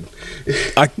 that's stupid.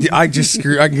 I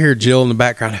can hear Jill in the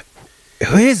background.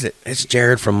 Who is it? It's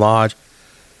Jared from Lodge.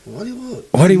 What do you want?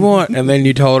 What do you want? And then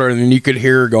you told her, and then you could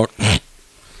hear her going.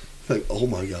 Like, oh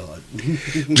my God.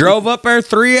 Drove up there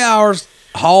 3 hours,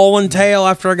 hauling tail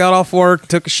after I got off work,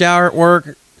 took a shower at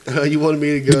work. You wanted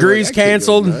me to go. Degrees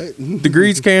canceled.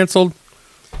 Degrees canceled.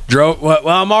 Drove. Well,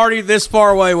 I'm already this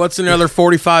far away. What's another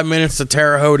 45 minutes to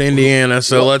Terre Haute, Indiana?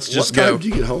 So let's just go. What time did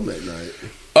you get home that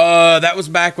night? That was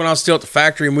back when I was still at the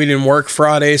factory and we didn't work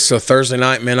Fridays, so Thursday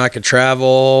night meant I could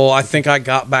travel. I think I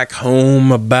got back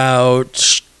home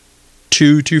about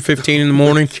 2:15 in the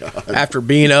morning after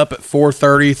being up at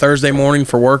 4:30 Thursday morning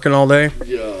for working all day.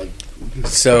 God.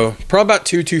 So probably about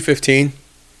 2:15.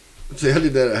 See, I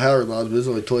did that at Howard Lodge, but it's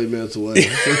only 20 minutes away.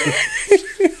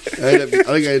 I think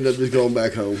I ended up just going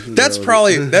back home. That's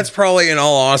probably in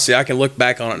all honesty, I can look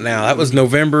back on it now. That was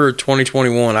November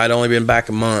 2021. I'd only been back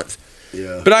a month.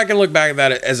 Yeah. But I can look back at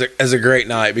that as a great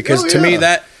night because to me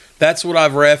that's what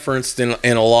I've referenced in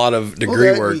a lot of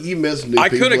degree work. You missed new I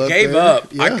could have gave up.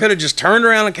 Yeah. I could have just turned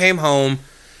around and came home,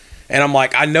 and I'm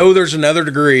like, I know there's another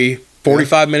degree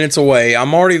 45 minutes away.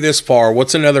 I'm already this far.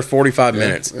 What's another 45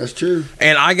 minutes? That's true.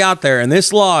 And I got there in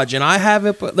this lodge, and I have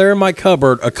it there in my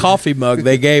cupboard, a coffee mug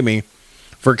they gave me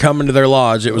for coming to their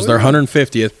lodge. It was their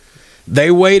 150th.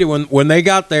 They waited when they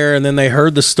got there, and then they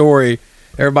heard the story.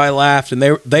 Everybody laughed, and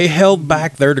they held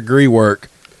back their degree work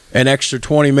an extra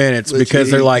 20 minutes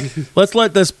because they're like, let's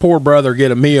let this poor brother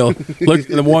get a meal. Look,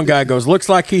 the one guy goes, looks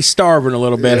like he's starving a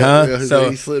little bit, huh? Yeah,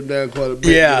 so he slipped down quite a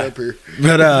bit. Yeah, up here.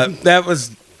 But that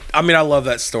was. I mean, I love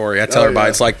that story. I tell everybody,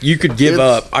 it's like you could give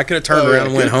up. I could have turned around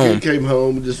and went home. Came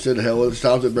home and just said, hell,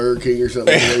 stopped at Burger King or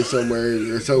something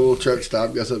somewhere, or some little truck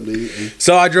stop, got something to eat.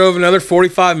 So I drove another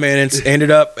 45 minutes,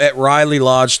 ended up at Riley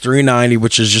Lodge 390,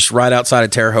 which is just right outside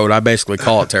of Terre Haute. I basically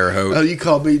call it Terre Haute. Oh, you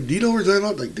called me. Do you know where they're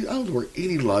at? Like, dude, I don't know where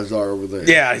any lodges are over there.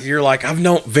 Yeah, you're like, I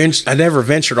never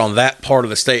ventured on that part of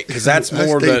the state because that's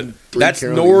more that's counties.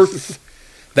 North,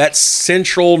 that's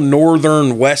central,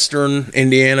 northern, western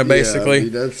Indiana, basically. Yeah, I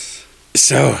mean, that's.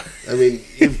 So, I mean,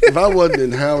 if I wasn't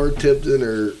in Howard, Tipton,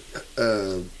 or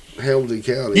Hamilton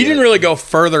County, you didn't really go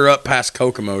further up past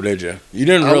Kokomo, did you? You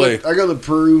didn't really. I go to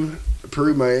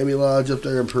Peru, Miami Lodge up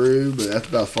there in Peru, but that's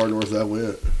about as far north as I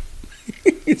went.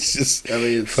 It's just, I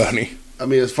mean, it's funny. I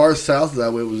mean, as far south as I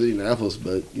went was Indianapolis,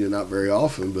 but not very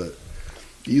often. But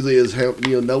usually is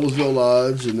Noblesville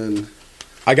Lodge, and then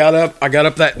I got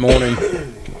up that morning.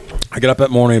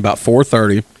 About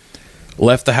 4:30.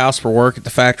 Left the house for work at the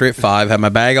factory at 5. Had my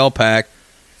bag all packed.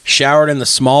 Showered in the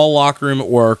small locker room at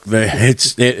work. And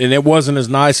it wasn't as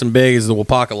nice and big as the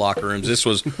Wapaka locker rooms. This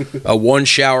was a one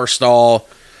shower stall.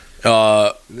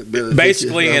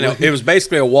 Basically, it was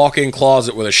basically a walk-in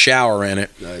closet with a shower in it.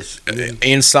 Nice.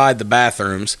 Inside the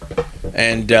bathrooms,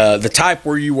 and the type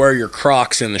where you wear your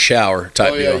Crocs in the shower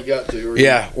type deal. You got to.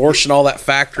 Yeah, washing all that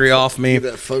factory off me. Get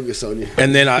that fungus on you.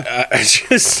 And then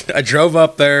I drove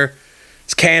up there.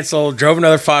 It's canceled. Drove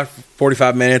another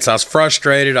 45 minutes. I was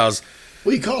frustrated. Well,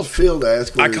 you called Phil to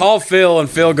ask. I called Phil, and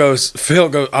Phil goes.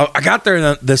 I got there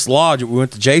in this lodge. We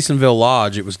went to Jasonville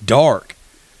Lodge. It was dark,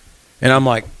 and I'm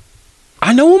like,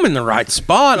 I know I'm in the right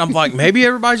spot. I'm like, maybe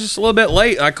everybody's just a little bit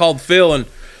late. I called Phil, and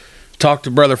talked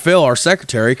to Brother Phil, our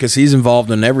secretary, because he's involved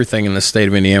in everything in the state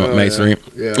of Indiana with Masonry.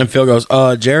 Yeah. And Phil goes,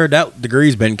 Jared, that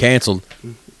degree's been canceled.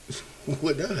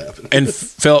 What that happened? And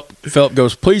Philip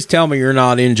goes, please tell me you're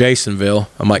not in Jasonville.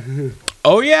 I'm like,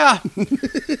 oh, yeah.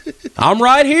 I'm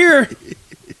right here.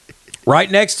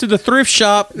 Right next to the thrift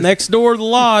shop, next door to the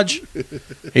lodge.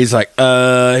 He's like,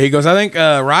 he goes, I think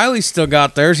Riley still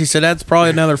got theirs. He said, that's probably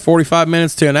another 45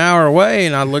 minutes to an hour away.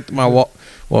 And I looked at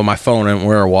my phone and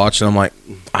wear a watch. And I'm like,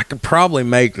 I could probably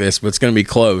make this, but it's going to be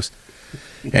close.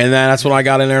 And then that's when I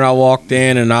got in there and I walked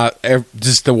in and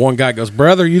just the one guy goes,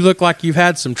 brother, you look like you've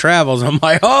had some travels. I'm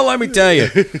like, oh, let me tell you.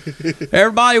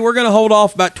 Everybody, we're going to hold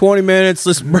off about 20 minutes.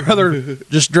 This brother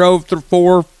just drove through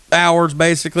 4 hours,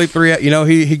 basically 3.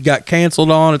 He got canceled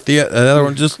on at the other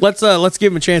one. Just let's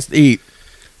give him a chance to eat.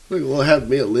 Look, well, it happened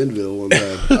to me at Linville one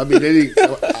time. I mean,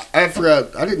 I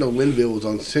forgot. I didn't know Linville was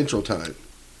on Central Time.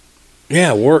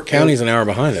 Yeah, Warwick County's an hour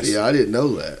behind us. Yeah, I didn't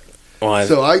know that. Well,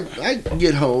 So I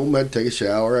get home, I take a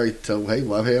shower, I tell them, hey,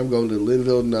 wife, I'm going to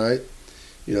Linville tonight.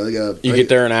 They got. You get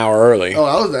there an hour early. Oh,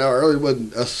 I was an hour early. There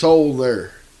wasn't a soul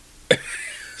there.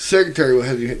 Secretary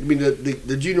hasn't. I mean,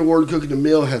 the junior warden cooking the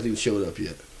meal hasn't even showed up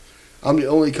yet. I'm the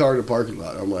only car in the parking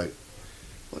lot. I'm like,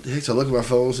 what the heck? So I look at my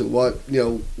phone and said, what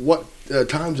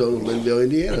time zone is Linville,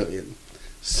 Indiana in?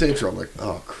 Central. I'm like,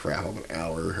 oh crap, I'm an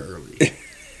hour early.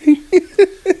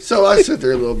 So I sit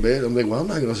there a little bit. I'm like, well, I'm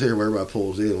not going to sit here where everybody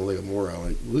pulls in. I'm like a moron. I'm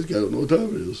like, well, this guy don't know what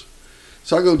time it is.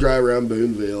 So I go drive around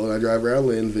Boonville, and I drive around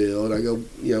Linville, and I go,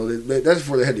 that's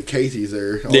before they had the Casey's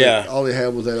there. All they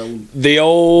had was that old... The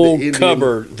old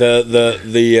cupboard,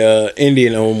 the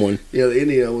Indian-owned one. Yeah, the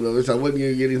Indian-owned one. So I wasn't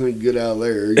going to get anything good out of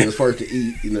there, as far as to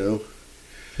eat,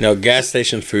 No, gas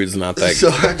station food's not that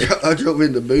so good. So I drove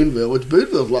into Boonville, which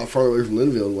Boonville's a lot farther away from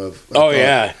Linville than what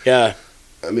yeah.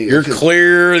 I mean, you're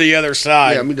clear the other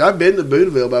side. Yeah, I mean, I've been to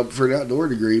Boonville for an outdoor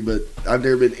degree, but I've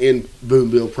never been in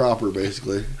Boonville proper,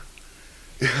 basically.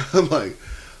 I'm like,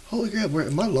 holy crap,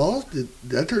 am I lost? Did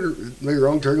I make a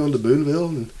wrong turn on to Boonville?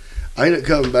 And I ended up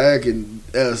coming back, and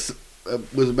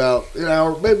was about an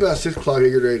hour, maybe about 6 o'clock.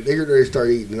 They get ready to start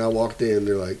eating, and I walked in.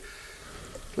 They're like,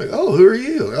 oh, who are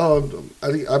you? Oh,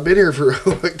 I've been here for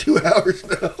like 2 hours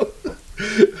now.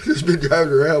 Just been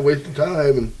driving around, wasting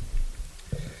time.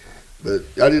 But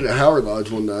I did a Howard Lodge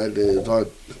one night. It was on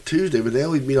Tuesday, but they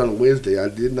always meet on a Wednesday. I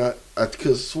did not. I could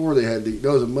have swore they had. That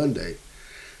was a Monday.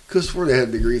 Could have swore they had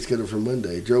a degree scheduled for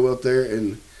Monday. Drove up there,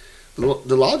 and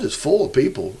the lodge is full of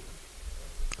people.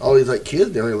 All these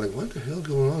kids down there, like, what the hell's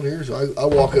going on here? So I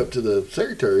walk up to the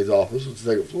secretary's office, on the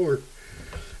second floor.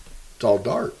 It's all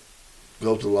dark.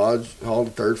 Go up to the lodge hall,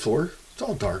 the 3rd floor. It's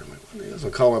all dark. I'm like, what the hell? So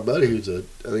I call my buddy, I think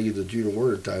he's a junior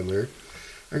warden at the time there.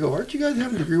 I go, aren't you guys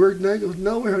having degree work tonight? He goes,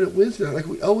 no, we're having it Wednesday night. Like,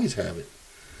 we always have it.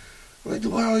 I'm like,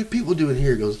 what are all these people doing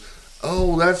here? He goes,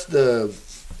 oh, that's the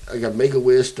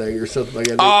Make-A-Wish thing or something like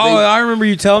that. I remember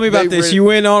you telling me about this. You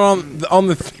went on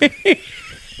the thing.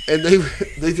 And they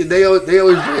said they always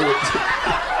ran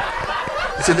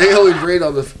it. So they always ran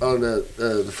on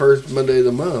the first Monday of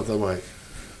the month. I'm like,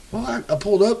 well, I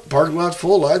pulled up, parking lot's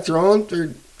full, lights are on,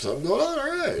 there's something going on,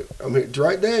 all right. I mean, it's the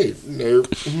right day. Nope.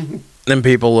 Then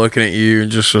people looking at you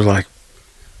and just was like,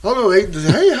 oh no, they just,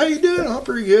 hey, how you doing? I'm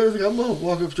pretty good. I was like, I'm gonna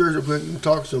walk upstairs real quick and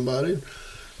talk to somebody.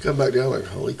 Come back down like,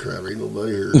 holy crap, ain't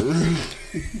nobody here.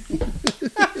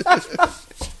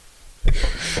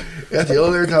 That's the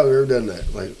only time I've ever done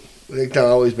that. Like, next time I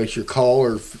always make sure call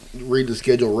or read the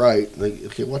schedule right. Like,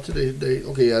 okay, what's today's date?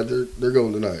 Okay, yeah, they're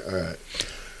going tonight. All right.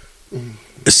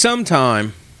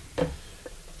 Sometime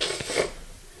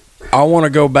I want to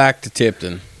go back to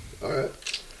Tipton. All right.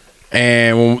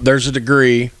 And when there's a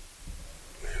degree,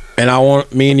 and I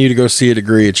want me and you to go see a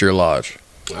degree at your lodge.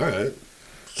 All right.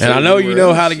 And I know you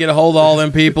know how to get a hold of all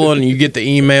them people, and you get the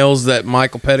emails that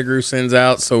Michael Pettigrew sends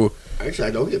out. So actually,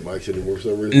 I don't get mics anymore for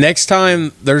some reason. Next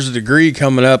time there's a degree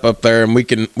coming up there, and we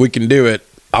can do it.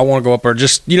 I want to go up there.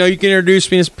 Just you can introduce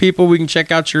me to people. We can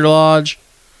check out your lodge.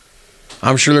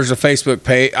 I'm sure there's a Facebook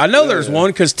page. I know there's one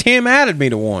because Tim added me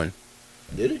to one.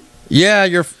 Did he? Yeah,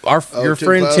 your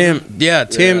friend Tim. Tim. Yeah,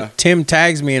 Tim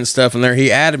tags me and stuff in there.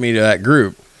 He added me to that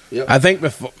group. Yep. I think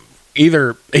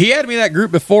either he added me to that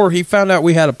group before he found out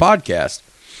we had a podcast.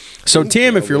 So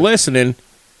Tim, if you're listening,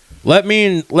 let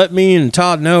me and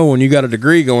Todd know when you got a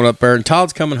degree going up there. And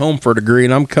Todd's coming home for a degree,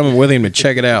 and I'm coming with him to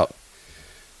check it out.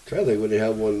 I'm trying to think when they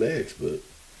have one next, but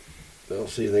I don't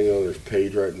see anything on this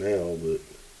page right now.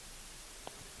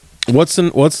 But what's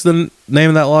the name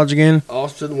of that lodge again?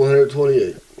 Austin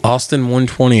 128. Austin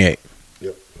 128.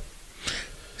 Yep.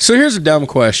 So here's a dumb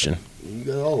question. You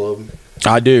got all of them.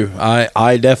 I do.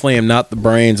 I definitely am not the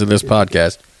brains of this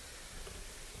podcast.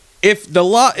 If the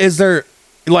lot is there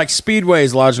like Speedway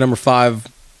is lodge number 5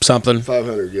 something.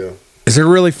 500, yeah. Is there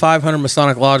really 500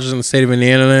 Masonic lodges in the state of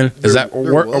Indiana then? Is that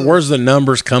where's the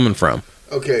numbers coming from?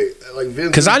 Okay, like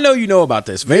Vincennes. Because I know you know about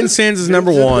this. Vincennes is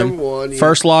number one.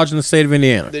 First lodge in the state of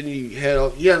Indiana. Then you had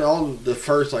all the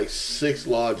first like 6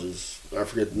 lodges. I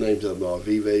forget the names of them all.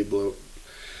 Vive,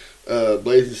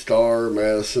 Blazing Star,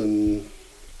 Madison,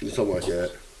 something like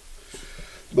that.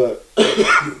 But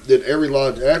then every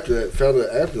lodge after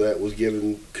that was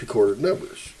given concordant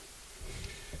numbers.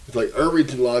 It's like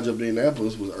Irvington Lodge up in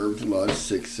Indianapolis was Irvington Lodge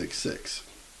 666.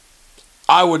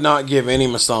 I would not give any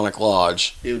Masonic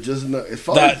lodge It was just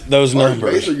those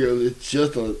numbers. Basically goes,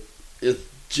 it's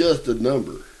just a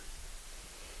number.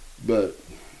 But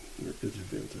there is a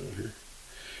vent out here.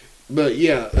 But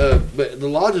yeah, but the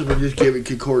lodges were just giving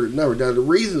concordant numbers. Now the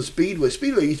reason Speedway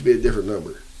used to be a different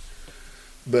number,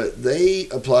 but they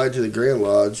applied to the Grand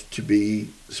Lodge to be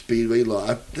Speedway Lodge.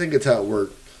 I think that's how it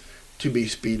worked. To be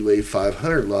Speedway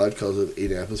 500 Lodge because of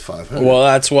Indianapolis 500. Well,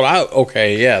 that's what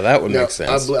that would make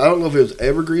sense. I don't know if it was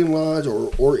Evergreen Lodge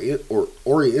or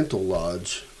Oriental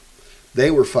Lodge.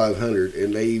 They were 500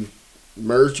 and they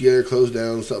merged together, closed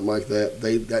down, something like that.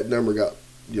 That number got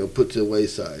put to the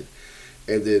wayside,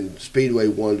 and then Speedway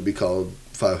wanted to be called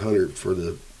 500 for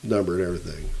the number and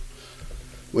everything.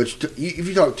 Which if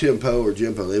you talk to Tim Poe or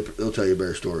Jim Poe, they'll tell you a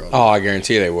better story on that. Oh, I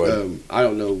guarantee they would. I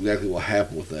don't know exactly what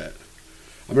happened with that.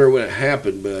 I remember when it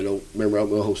happened, but I don't know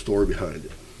the whole story behind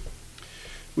it.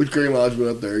 Which Grand Lodge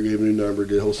went up there, gave a new number,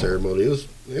 did a whole ceremony. It was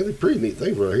a pretty neat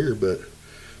thing right here, but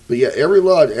yeah, every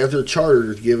lodge as they're chartered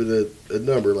is given a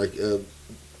number. Like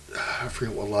I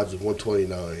forget what lodge is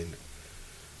 129.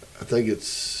 I think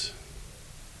it's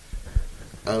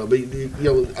I don't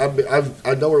know, but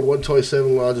I know where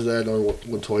 127 lodges at. I know where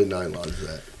 129 lodges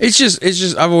at. It's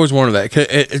just I've always wondered that.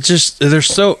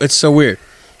 It's so weird.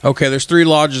 Okay, there's 3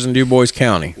 lodges in DuBois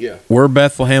County. Yeah. We're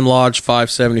Bethlehem Lodge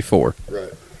 574.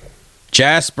 Right.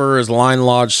 Jasper is Line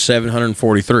Lodge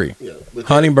 743. Yeah.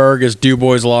 Huntingburg is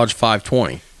DuBois Lodge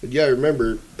 520. But yeah,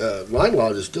 remember, Line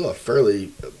Lodge is still a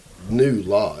fairly new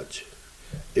lodge.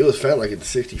 It was founded like in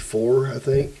 '64, I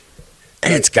think.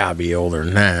 It's got to be older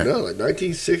than that. No, like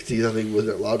 1960s, I think, was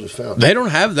that lodge was founded. They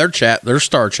don't have their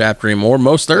star chapter anymore.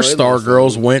 Most of their star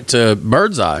girls went to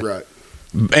Birdseye. Right.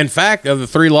 In fact, of the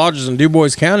 3 lodges in DuBois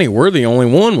County, we're the only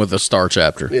one with a star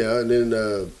chapter. Yeah, and then,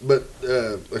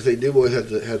 I say DuBois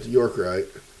has the York Rite.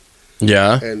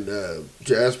 Yeah. And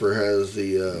Jasper has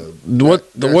the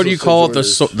what do you call it?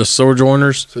 The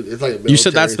sojourners. So it's like a you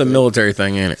said that's the military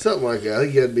thing, ain't it? Something like that. I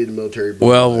think you had to be the military.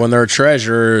 Well, when their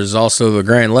treasurer is also the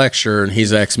grand lecturer, and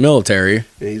he's ex-military,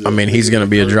 he's going to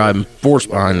be a driving force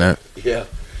behind that. Yeah,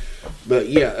 but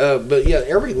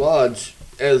every lodge.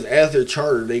 As they're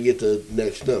chartered, they get the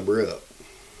next number up.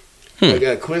 I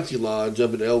got Quincy Lodge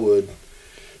up in Elwood.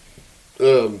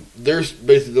 There's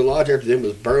basically the lodge after them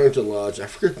is Burlington Lodge. I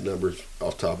forget the numbers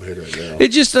off the top of my head right now.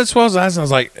 That's what I was asking. I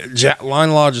was like,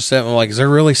 Line Lodge is 7. Like, is there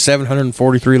really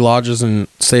 743 lodges in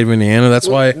the state of Indiana?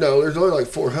 Why. No, there's only like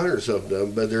 400 or something of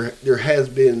them, but there has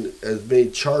been as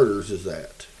many charters as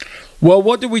that. Well,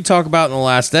 what did we talk about in the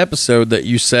last episode that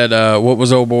you said? What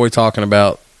was old boy talking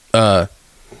about?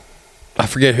 I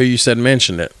forget who you said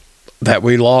mentioned it. That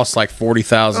we lost like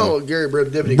 40,000. Oh, Gary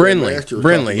Deputy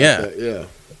Brindley, yeah. Yeah.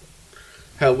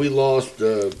 How we lost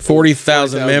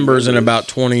 40,000 members in about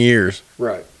 20 years.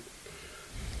 Right.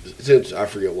 Since, I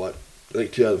forget what, I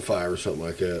think 2005 or something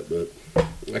like that, but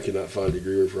I cannot find the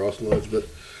agreement for Austin Lodge, but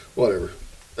whatever.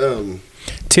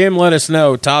 Tim, let us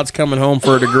know. Todd's coming home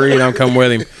for a degree and I'm coming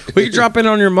with him. We can drop in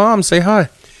on your mom and say hi.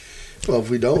 Well,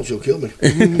 if we don't, she'll kill me.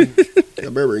 I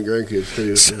remember in grandkids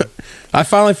too. So. I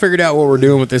finally figured out what we're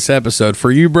doing with this episode.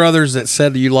 For you brothers that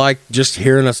said you like just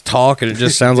hearing us talk and it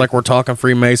just sounds like we're talking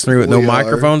Freemasonry with no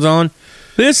microphones on,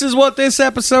 this is what this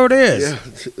episode is. Yeah,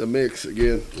 it's a mix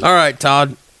again. All right,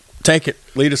 Todd, take it.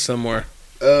 Lead us somewhere.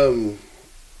 Todd's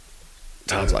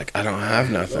like, I don't have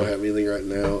nothing. I don't have anything right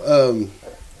now.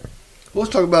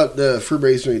 Let's talk about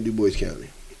Freemasonry in DuBois County.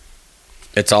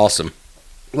 It's awesome.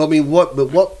 Well, I mean,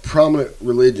 what prominent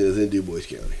religion is in DuBois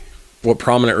County? What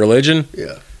prominent religion?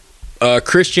 Yeah.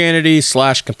 Christianity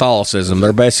 / Catholicism.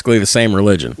 They're basically the same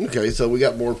religion. Okay, so we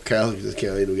got more Catholics in this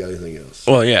county than we got anything else.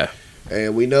 Well, yeah.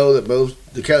 And we know that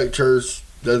the Catholic Church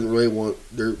doesn't really want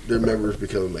their members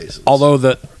becoming Masons. Although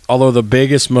the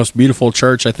biggest, most beautiful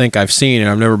church I think I've seen, and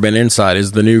I've never been inside,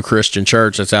 is the new Christian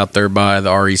church that's out there by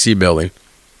the REC building.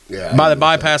 Yeah. By the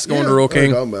bypass going to Royal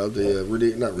King. Talking about the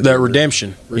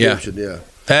Redemption. Redemption, yeah.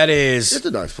 It's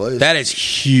a nice place. That is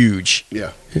huge.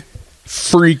 Yeah.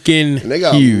 Freaking and they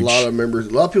got huge. a lot of members.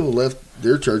 A lot of people left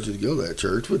their churches to go to that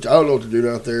church, which I don't know what they're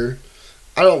doing out there.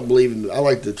 I don't believe in. I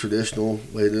like the traditional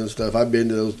way of doing stuff. I've been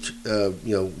to those,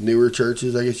 newer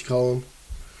churches, I guess you call them.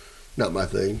 Not my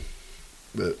thing,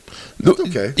 but that's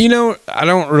okay. I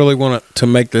don't really want to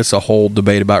make this a whole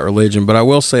debate about religion, but I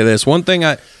will say this one thing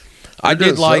I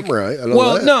did like. Right.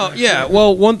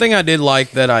 One thing I did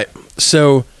like that I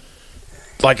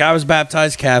was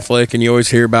baptized Catholic, and you always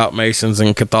hear about Masons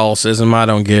and Catholicism. I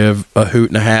don't give a hoot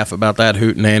and a half about that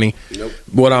hootenanny. Nope.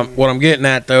 What I'm getting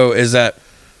at though is that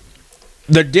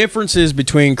the differences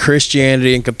between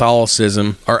Christianity and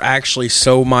Catholicism are actually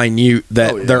so minute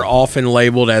that they're often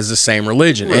labeled as the same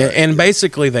religion, right. and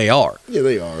basically they are. Yeah,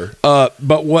 they are.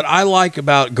 But what I like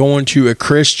about going to a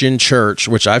Christian church,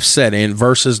 which I've sat in,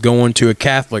 versus going to a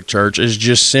Catholic church is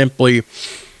just simply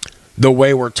the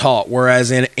way we're taught.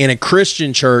 Whereas in a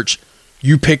Christian church,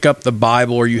 you pick up the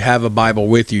Bible or you have a Bible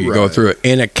with you, you go through it.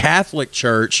 In a Catholic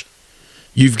church,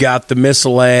 you've got the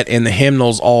missalette and the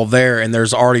hymnals all there, and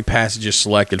there's already passages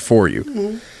selected for you.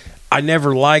 Mm-hmm. I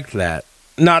never liked that.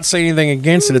 Not saying anything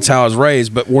against it, it's how I was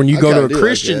raised, but when you go to a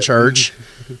Christian church,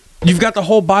 you've got the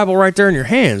whole Bible right there in your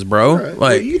hands, bro. Right.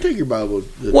 Like, you take your Bible.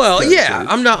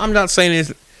 I'm not saying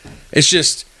it's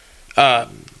just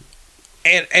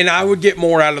and I would get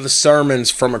more out of the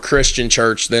sermons from a Christian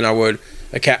church than I would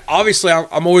obviously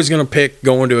I'm always going to pick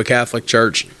going to a Catholic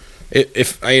church.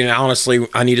 Honestly,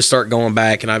 I need to start going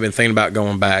back, and I've been thinking about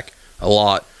going back a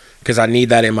lot because I need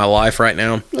that in my life right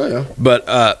now. Oh, yeah. But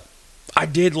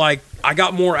I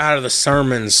got more out of the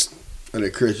sermons in a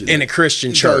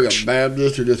Christian church. Like a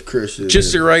Baptist or just Christian?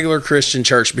 Just a regular Christian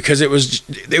church, because it was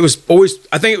always,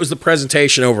 I think it was the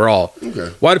presentation overall.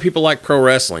 Okay. Why do people like pro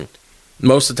wrestling?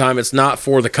 Most of the time, it's not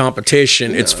for the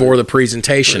competition; it's for the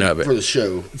presentation of it, for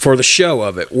the show,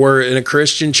 of it. Where in a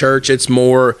Christian church, it's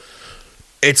more.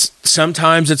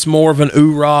 Sometimes it's more of an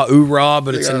ooh-rah,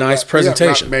 but it's a nice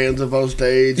presentation. They got rock bands up on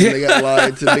stage, and they got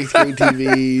lights and big screen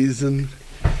TVs, and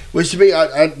which to me,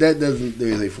 that doesn't do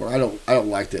anything for me. I don't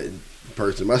like that in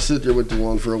person. My sister went to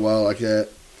one for a while like that,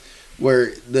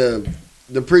 where the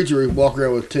preacher would walk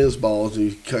around with tennis balls, and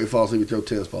you fall asleep and throw a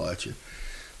tennis ball at you.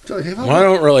 So like, I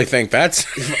don't really think that's.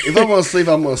 If I'm gonna sleep,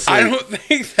 I'm gonna sleep. I don't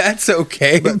think that's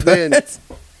okay, but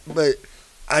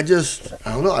I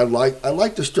don't know. I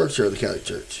like the structure of the Catholic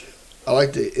Church. I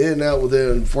like the in and out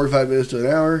within 45 minutes to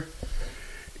an hour.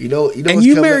 And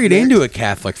you married into a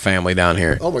Catholic family down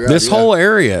here. Oh my God! This whole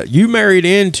area, you married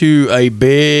into a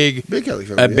big Catholic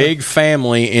family, big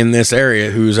family in this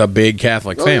area who's a big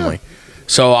Catholic family. Yeah.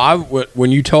 So when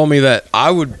you told me that,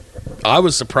 I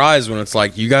was surprised when it's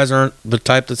like, you guys aren't the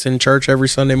type that's in church every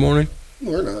Sunday morning.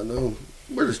 We're not. No,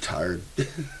 we're just tired.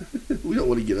 We don't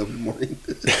want to get up in the morning.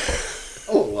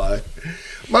 I won't lie.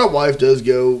 My wife does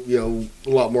go, a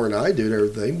lot more than I do and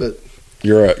everything, but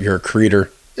you're a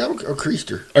creator. Yeah, I'm a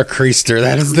creaster. A creaster.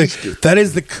 That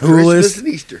is the coolest. Christmas and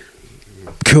Easter.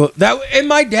 Cool. And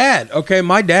my dad. Okay,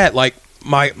 my dad. Like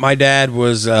my dad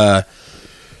was.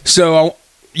 So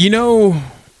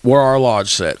where our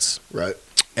lodge sits, right?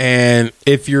 And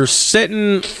if you're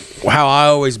sitting, how I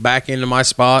always back into my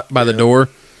spot by the door,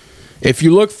 if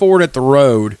you look forward at the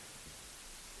road.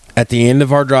 At the end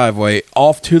of our driveway,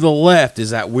 off to the left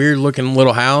is that weird-looking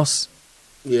little house.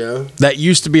 Yeah. That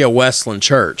used to be a Westland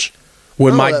church.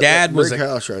 When my dad was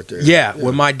house right there. Yeah,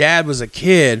 when my dad was a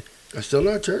kid. That's still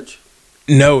not a church?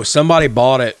 No, somebody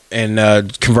bought it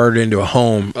and converted it into a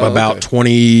home about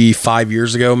 25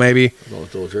 years ago, maybe.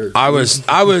 I was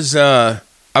probably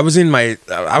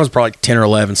 10 or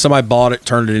 11. Somebody bought it,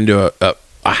 turned it into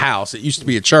a house. It used to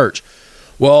be a church.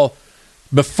 Well,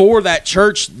 before that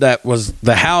church, that was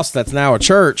the house that's now a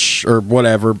church or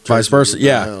whatever, vice versa.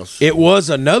 Yeah, it was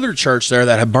another church there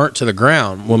that had burnt to the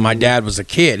ground when my dad was a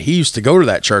kid. He used to go to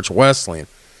that church, Wesleyan.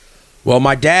 Well,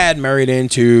 my dad married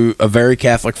into a very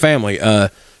Catholic family,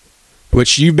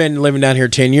 which you've been living down here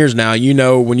 10 years now.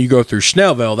 When you go through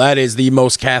Schnellville, that is the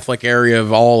most Catholic area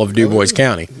of all of DuBois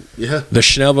County. Yeah. The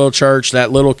Schnellville Church,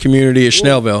 that little community of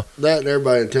Schnellville. That and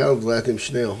everybody in town let them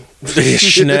Schnell.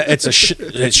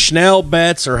 It's Schnell,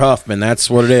 Betts, or Huffman. That's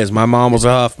what it is. My mom was a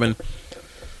Huffman.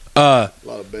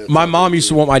 My mom used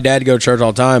to want my dad to go to church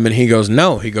all the time, and he goes,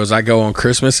 no. He goes, I go on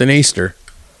Christmas and Easter.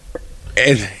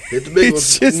 And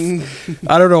it's just,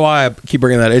 I don't know why I keep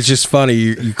bringing that. It's just funny.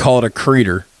 You call it a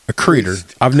creator. A creator.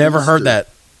 I've never heard that.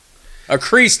 A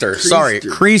creaster. Sorry.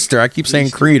 Creaster. I keep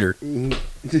saying creator.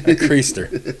 A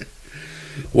creaster.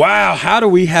 Wow. How do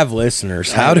we have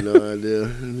listeners? I have no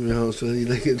idea. So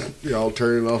you're all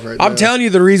turning off right now. I'm telling you,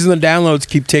 the reason the downloads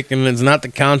keep ticking is not the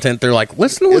content. They're like,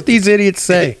 listen to what these idiots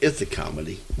say. It's a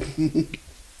comedy.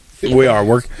 We are.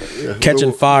 We're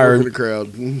catching fire. We're in the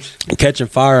crowd. Catching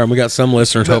fire, and we got some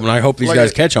listeners hoping. I hope these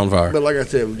guys catch on fire. But like I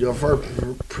said, for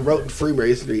promoting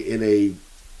Freemasonry in a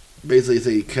basically it's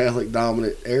a Catholic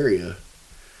dominant area,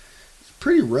 it's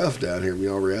pretty rough down here. In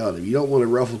all reality, you don't want to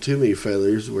ruffle too many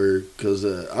feathers. Because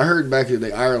I heard back in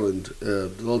the Ireland,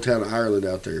 the little town of Ireland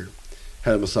out there,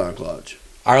 had a Masonic lodge.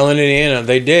 Ireland, Indiana,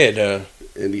 they did.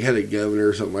 And he had a governor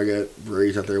or something like that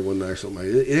raised out there one night or something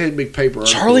like that. It had a big paper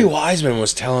article. Charlie Wiseman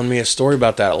was telling me a story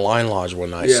about that Line Lodge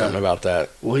one night, something about that.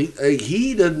 Well,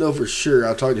 he doesn't know for sure.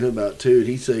 I talked to him about it too, and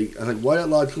he said, I think, why that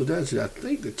lodge closed down? I said, I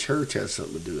think the church has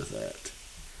something to do with that.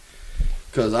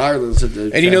 Because Ireland said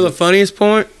the And you know the funniest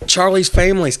point? Charlie's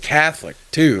family's Catholic,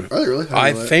 too. Are they really?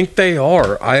 I think they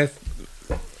are. I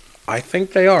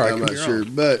think they are. I'm not sure.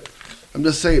 But I'm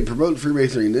just saying, promoting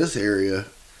Freemasonry in this area,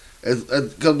 there's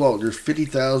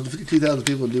 52,000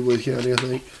 people in Dubois County, I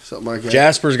think, something like that.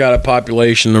 Jasper's got a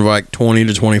population of like 20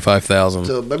 to 25,000.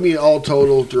 So I mean, all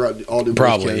total throughout all Dubois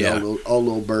Probably, County, all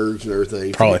little burgs and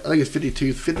everything. Probably. I think it's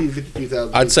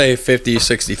 52,000. I'd say 50,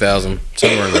 60,000,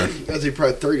 somewhere in there. I'd say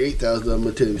probably 38,000 of them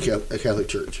attend a Catholic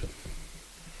church.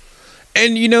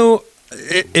 And you know,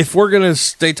 if we're gonna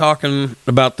stay talking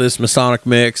about this Masonic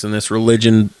mix and this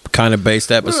religion kind of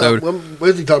based episode,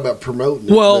 what is he talking about promoting?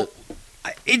 Well.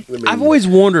 I've always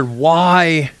wondered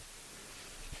why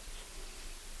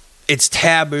it's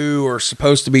taboo or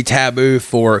supposed to be taboo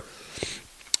for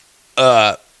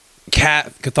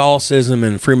Catholicism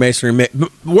and Freemasonry.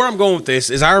 Where I'm going with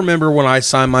this is I remember when I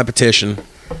signed my petition,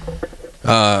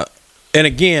 and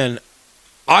again,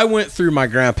 I went through my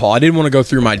grandpa. I didn't want to go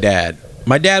through my dad.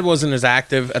 My dad wasn't as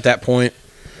active at that point.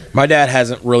 My dad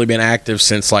hasn't really been active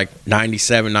since like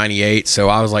 97, 98, so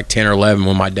I was like 10 or 11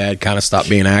 when my dad kind of stopped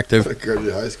being active. I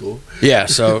graduated high school. Yeah,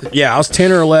 so, I was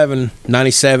 10 or 11,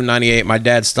 97, 98. My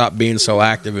dad stopped being so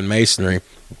active in Masonry.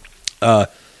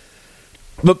 But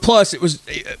plus, it was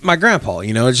my grandpa,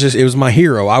 you know, it was my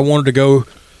hero. I wanted to go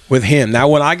with him. Now,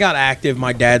 when I got active,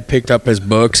 my dad picked up his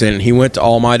books, and he went to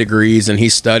all my degrees, and he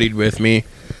studied with me.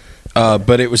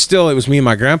 But it was me and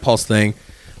my grandpa's thing.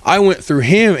 I went through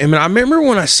him, and I remember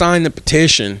when I signed the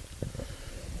petition,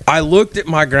 I looked at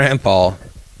my grandpa.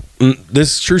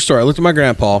 This is a true story. I looked at my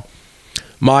grandpa.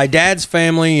 My dad's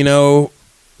family, you know,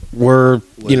 were,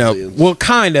 you know, well,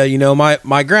 kind of, you know,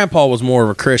 my grandpa was more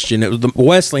of a Christian. It was the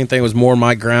Wesleyan thing was more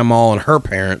my grandma and her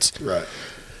parents. Right.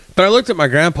 But I looked at my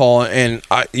grandpa, and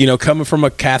I, you know, coming from a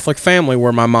Catholic family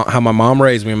where how my mom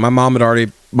raised me, my mom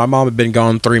had been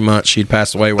gone 3 months. She'd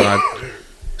passed away when I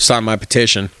signed my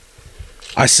petition.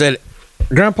 I said,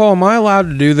 Grandpa, am I allowed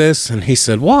to do this? And he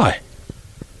said, why?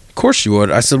 Of course you would.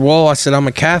 I said, I'm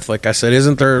a Catholic. I said,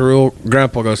 isn't there a rule?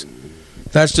 Grandpa goes,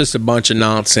 that's just a bunch of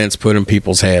nonsense put in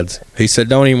people's heads. He said,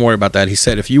 don't even worry about that. He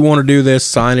said, if you want to do this,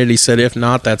 sign it. He said, if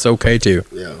not, that's okay too.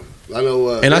 Yeah, I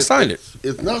know. And I signed it.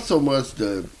 It's not so much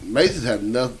the Masons had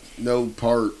no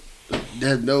part, they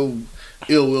had no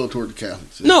ill will toward the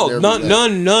Catholics.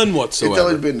 None whatsoever. It's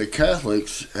always been the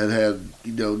Catholics had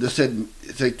you know, just said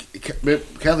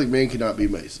Catholic men cannot be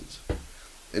Masons.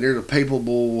 And there's a papal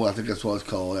bull, I think that's what it's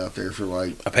called out there for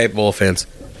like... A papal offense.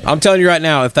 I'm telling you right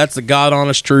now, if that's the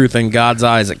God-honest truth in God's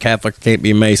eyes that Catholics can't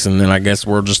be Mason, then I guess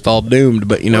we're just all doomed.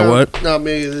 But you know what? No, I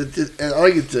mean, I think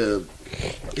it's...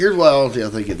 here's what honestly I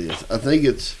think it is. I think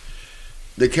it's...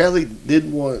 The Catholic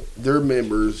didn't want their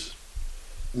members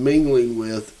mingling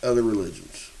with other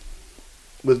religions.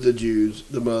 With the Jews,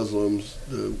 the Muslims,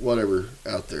 the whatever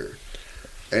out there.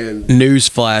 And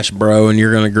newsflash, bro, and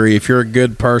you're going to agree. If you're a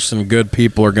good person, good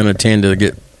people are going to tend to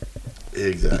get,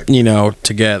 exactly, you know,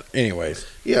 together. Anyways,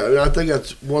 yeah, I mean, I think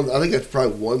that's one. I think that's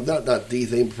probably one, not the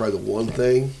thing, but probably the one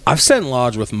thing. I've sat in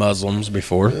lodge with Muslims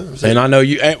before, and I know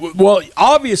you. Well,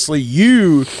 obviously,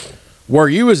 you where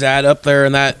you was at up there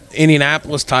in that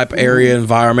Indianapolis type area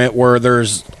environment where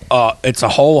there's it's a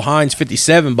whole Heinz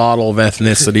 57 bottle of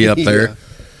ethnicity up there.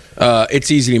 Yeah.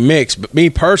 It's easy to mix, but me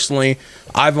personally,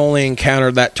 I've only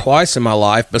encountered that twice in my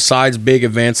life. Besides big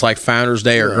events like Founders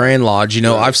Day or Grand Lodge, you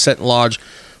know, I've sat in lodge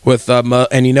with,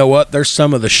 and you know what? They're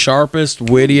some of the sharpest,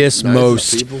 wittiest,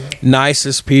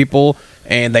 nicest people,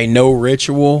 and they know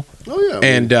ritual. Oh yeah,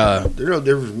 and they're no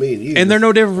different from me and you. And they're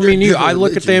no different from me and you. I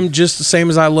look at them just the same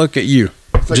as I look at you,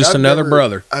 like just another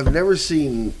brother. I've never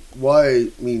seen why.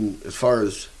 I mean, as far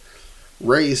as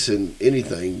race and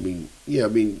anything, I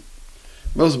mean.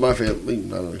 Most of my family, I'm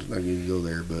not going to go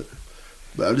there, but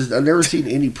I've never seen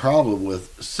any problem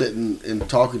with sitting and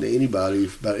talking to anybody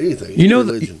about anything. You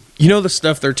know the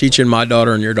stuff they're teaching my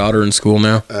daughter and your daughter in school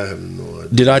now. I have no idea.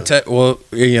 Did I tell? Well,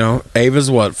 you know,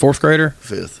 Ava's what, 4th grader?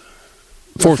 5th.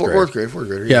 Fourth grade. Fourth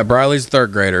grader. Yeah, Briley's a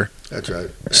third grader. That's right.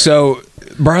 So,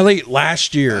 Briley,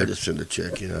 last year... I just sent a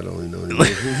check in. I don't even know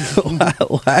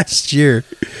anymore. Last year,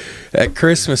 at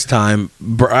Christmas time,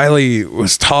 Briley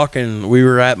was talking. We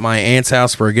were at my aunt's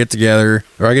house for a get-together.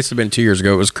 Or I guess it had been 2 years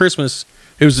ago. It was Christmas.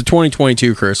 It was the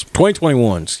 2022 Christmas.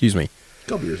 2021, excuse me. A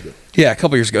couple years ago. Yeah, a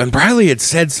couple years ago. And Briley had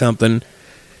said something,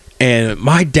 and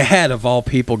my dad, of all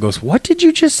people, goes, "What did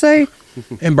you just say?"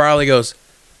 And Briley goes,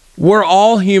 "We're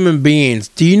all human beings.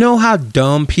 Do you know how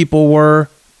dumb people were?"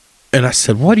 And I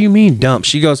said, "What do you mean dumb?"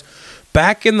 She goes,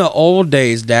 "Back in the old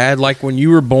days, Dad, like when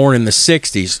you were born in the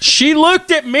 60s. She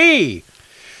looked at me.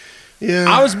 Yeah.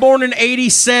 I was born in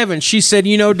 87. She said,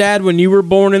 "You know, Dad, when you were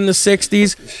born in the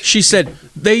 60s, she said,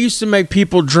 they used to make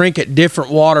people drink at different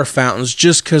water fountains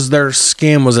just because their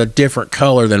skin was a different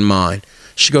color than mine."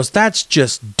 She goes, "That's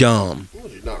just dumb." Well,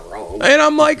 she's not wrong. And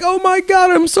I'm like, "Oh my God,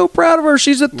 I'm so proud of her.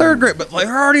 She's a third grade." But like,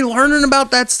 they're already learning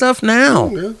about that stuff now.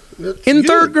 Yeah, that's In good.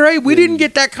 third grade, we didn't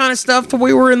get that kind of stuff till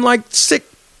we were in like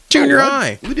junior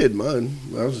high. We did mine.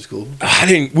 I was in school.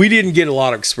 We didn't get a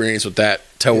lot of experience with that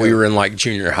till we were in like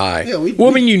junior high. Yeah,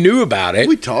 I mean, you knew about it.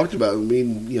 We talked about it. I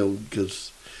mean,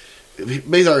 because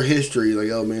made our history, like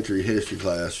elementary history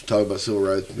class, we talked about civil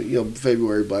rights.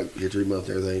 February, Black History Month,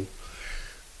 and everything.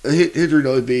 History would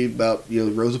always be about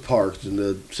Rosa Parks and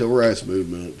the civil rights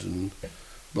movement and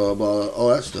blah blah, all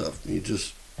that stuff.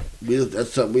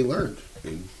 That's something we learned.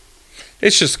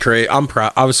 It's just crazy. I'm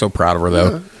proud. I was so proud of her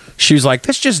though. Yeah. She was like,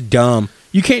 "That's just dumb.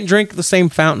 You can't drink the same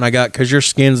fountain I got because your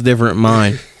skin's different than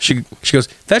mine." She goes,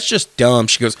 "That's just dumb."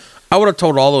 She goes, "I would have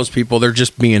told all those people they're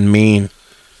just being mean."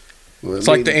 Well, It's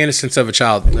like the innocence of a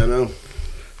child. I know.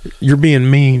 You're being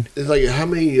mean. It's like how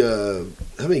many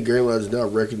Grand Lodges now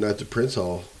recognize the Prince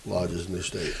Hall lodges in their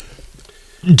state?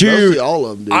 Dude, Mostly all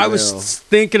of them do I now. was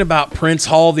thinking about Prince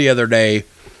Hall the other day.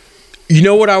 You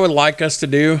know what I would like us to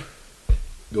do?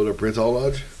 Go to Prince Hall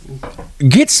Lodge?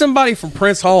 Get somebody from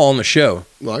Prince Hall on the show.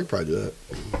 Well, I could probably do that.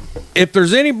 If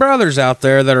there's any brothers out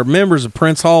there that are members of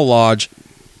Prince Hall Lodge,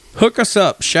 hook us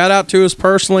up. Shout out to us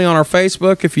personally on our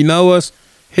Facebook. If you know us,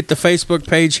 hit the Facebook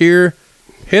page here.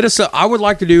 Hit us up. I would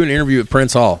like to do an interview with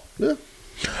Prince Hall. Yeah.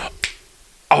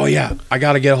 Oh, yeah. I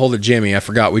got to get a hold of Jimmy. I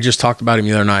forgot. We just talked about him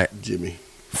the other night. Jimmy.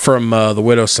 From the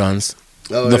Widow Sons.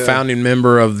 Oh, the yeah. founding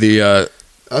member of the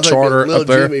I think charter little up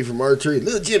there. Jimmy from our tree.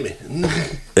 Little Jimmy.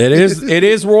 It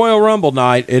is Royal Rumble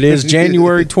night. It is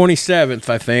January 27th,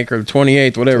 I think, or the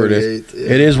 28th, whatever it is. 28th,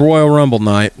 yeah. It is Royal Rumble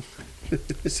night.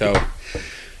 So,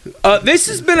 this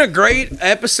has been a great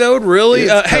episode, really.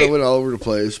 It Hey, went all over the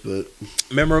place, but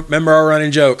remember our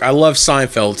running joke. I love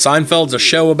Seinfeld. Seinfeld's a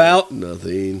show about,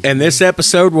 nothing. and this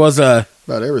episode was a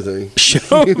About everything.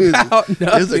 show about It's a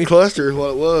nothing. cluster is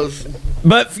what it was.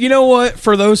 But you know what?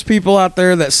 For those people out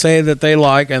there that say that they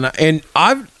like, and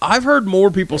I've heard more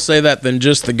people say that than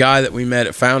just the guy that we met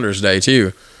at Founders Day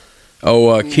too.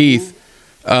 Keith.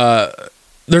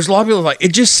 There's a lot of people like,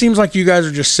 it just seems like you guys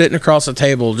are just sitting across the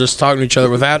table, just talking to each other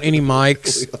without any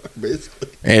mics, Basically.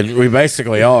 and we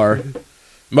basically are.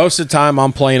 Most of the time,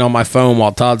 I'm playing on my phone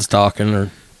while Todd's talking.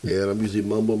 Or Yeah, and I'm usually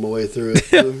mumbling my way through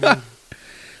it.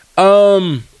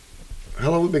 How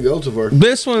long we been going so far?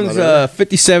 This one's a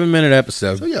 57-minute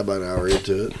episode. So yeah, about an hour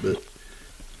into it,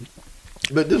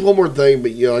 but just one more thing.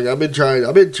 But like I've been trying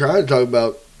to talk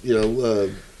about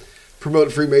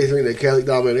promoting Freemasonry in the Catholic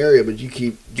dominant area, but you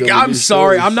keep. I'm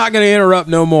sorry, I'm not going to interrupt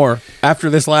no more after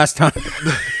this last time.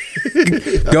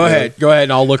 Go ahead,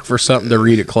 and I'll look for something to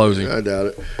read at closing. I doubt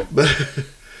it,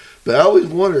 but I always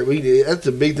wonder. I mean, that's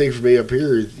a big thing for me up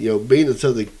here. Is being in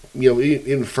something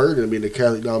even further than being the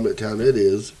Catholic dominant town it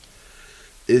is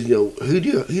who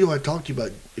do I talk to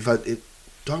about if I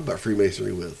talk about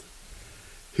Freemasonry with?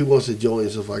 Who wants to join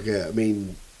and stuff like that? I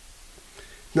mean,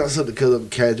 not something because of a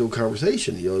casual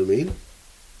conversation. You know what I mean?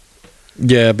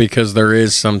 Yeah, because there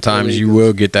is sometimes you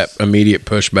will get that immediate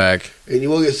pushback. And you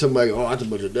will get somebody, that's a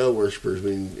bunch of devil worshippers. I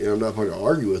mean, I'm not going to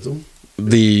argue with them.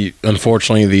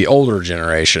 Unfortunately, the older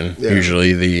generation,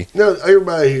 usually No,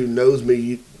 everybody who knows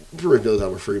me pretty much knows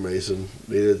I'm a Freemason.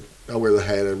 I wear the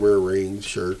hat, I wear rings,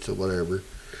 shirts, or whatever.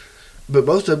 But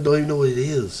most of them don't even know what it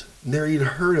is. Never even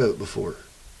heard of it before.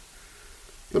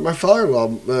 But my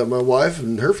father-in-law, my wife,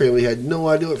 and her family had no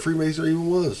idea what Freemasonry even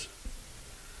was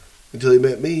until they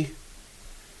met me.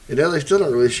 And now they're still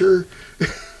not really sure.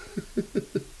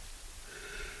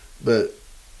 But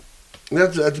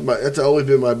that's always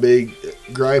been my big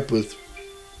gripe with.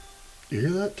 You hear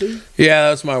that too? Yeah,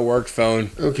 that's my work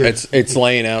phone. Okay. It's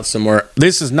laying out somewhere.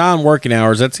 This is non-working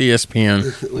hours. That's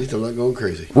ESPN. At least I'm not going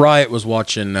crazy. Riot was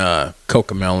watching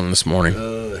Cocomelon this morning.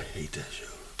 I hate that show.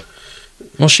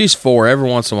 Well, Well, she's 4. Every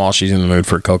once in a while, she's in the mood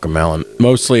for Cocomelon.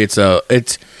 Mostly, it's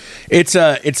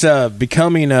It's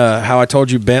becoming how I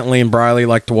told you Bentley and Briley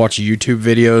like to watch YouTube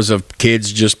videos of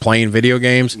kids just playing video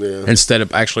games instead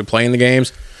of actually playing the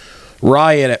games.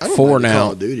 Riot at 4 now.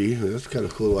 Call of Duty. That's kind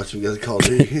of cool watching guys Call of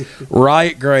Duty.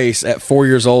 Riot Grace at 4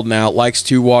 years old now likes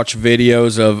to watch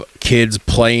videos of kids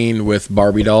playing with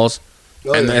Barbie dolls.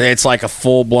 Oh, and it's like a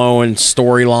full blown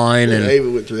storyline. Yeah, and Ava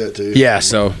went through that too. Yeah,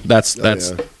 so that's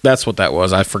what that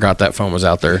was. I forgot that phone was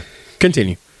out there.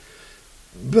 Continue.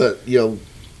 But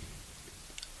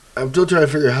I'm still trying to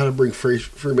figure out how to bring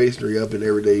Freemasonry up in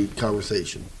everyday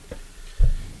conversation.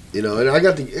 And I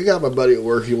got my buddy at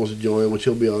work. He wants to join, which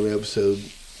he'll be on the episode,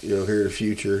 here in the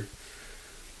future,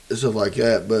 and stuff like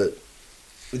that. But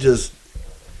just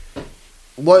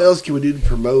what else can we do to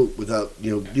promote without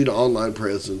do the online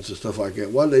presence and stuff like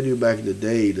that? What did they do back in the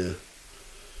day?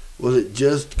 Was it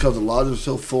just because the lodges were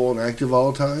so full and active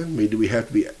all the time? I mean, do we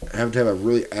have to have a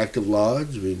really active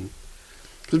lodge? I mean,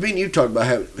 because me and you talked about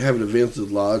having events at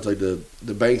the lodge, like the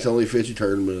Banks Only Fishing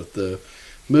Tournament, the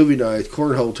movie nights,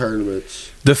 cornhole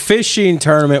tournaments. The fishing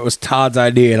tournament was Todd's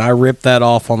idea, and I ripped that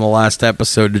off on the last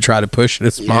episode to try to push it.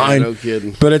 It's mine. No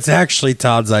kidding. But it's actually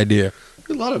Todd's idea.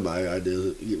 A lot of my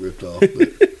ideas get ripped off. But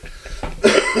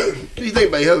you think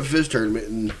about having a fish tournament,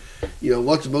 and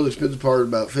what's the most expensive part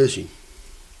about fishing?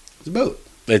 It's the boat.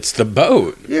 It's the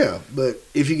boat. Yeah, but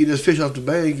if you can just fish off the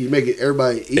bank, you make it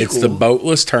everybody equal. It's the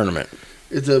boatless tournament.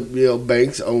 It's a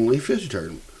Banks Only Fishing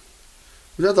Tournament.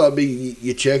 Which I thought it'd be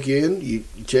you check in, you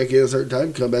check in at a certain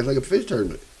time, come back like a fish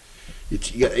tournament. You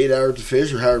got 8 hours to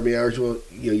fish, or however many hours you want.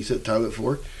 You set the time up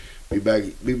for. Be back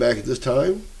at this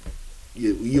time.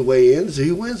 You weigh in and see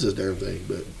who wins this damn thing.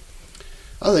 But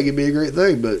I think it'd be a great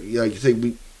thing. But like you say,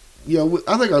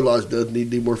 I think our lodge does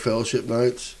need to do more fellowship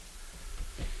nights.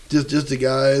 Just the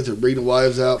guys, or bring the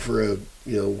wives out for a I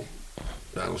don't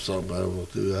know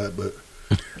to do that, but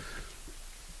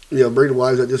bring the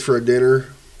wives out just for a dinner.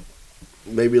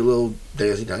 Maybe a little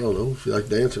dancing. I don't know if you like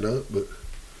dance or not, but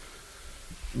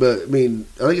I mean,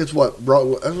 I think that's what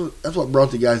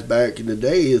brought the guys back in the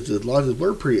day. Is the lodges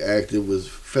were pretty active with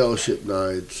fellowship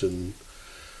nights and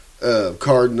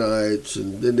card nights,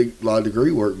 and then a lot of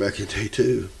degree work back in the day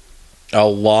too. A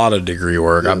lot of degree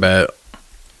work, yeah. I bet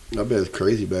it's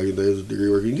crazy back in the days of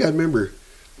degree work. You got to remember,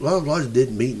 a lot of lodges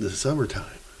didn't meet in the summertime.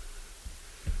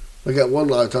 I got one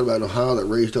lodge talking about in Ohio that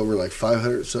raised over like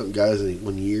 500 something guys in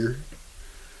 1 year.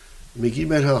 I mean, can you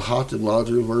imagine how hot the lodge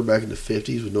rooms were back in the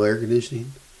 50s with no air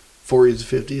conditioning?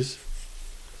 40s and 50s?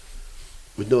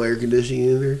 With no air conditioning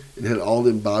in there? And had all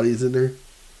them bodies in there?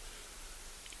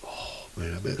 Oh,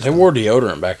 man, I bet. They wore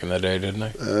deodorant back in the day, didn't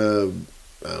they?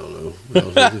 I don't know.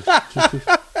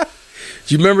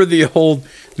 Do you remember the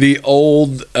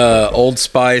Old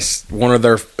Spice, one of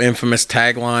their infamous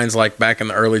taglines, like back in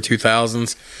the early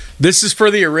 2000s? This is for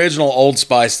the original Old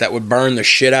Spice that would burn the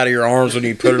shit out of your arms when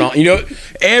you put it on.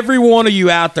 Every one of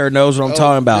you out there knows what I'm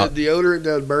talking about. The deodorant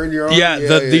that would burn your arms? Yeah,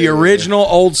 the original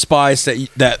Old Spice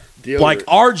that like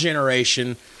our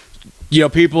generation,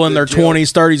 people in their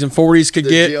 20s, 30s, and 40s could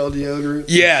get. Gel deodorant?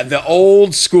 Yeah, the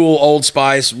old school Old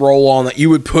Spice roll-on that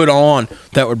you would put on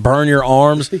that would burn your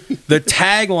arms. The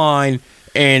tagline,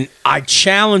 and I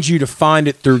challenge you to find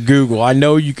it through Google. I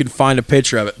know you can find a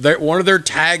picture of it. One of their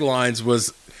taglines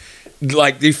was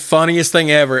like the funniest thing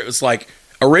ever. It was like,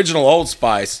 original Old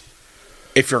Spice.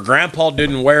 If your grandpa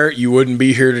didn't wear it, you wouldn't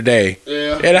be here today.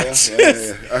 Yeah, and I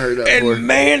heard that before. And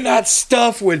man, that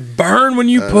stuff would burn when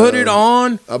you put it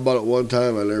on. I bought it one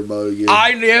time. I never bought it again.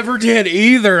 I never did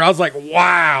either. I was like,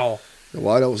 wow.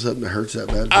 Why don't something that hurts that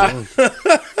bad?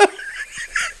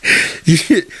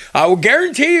 I will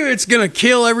guarantee you it's going to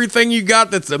kill everything you got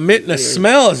that's emitting a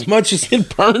smell as much as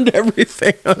it burned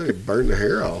everything. It burned the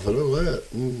hair off. I know that.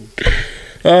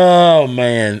 Oh,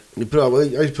 man. I used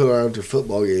to put it on after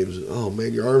football games. Oh,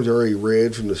 man, your arms are already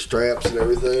red from the straps and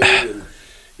everything. And,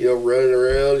 running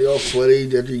around, you're all sweaty.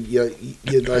 After you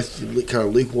get a nice kind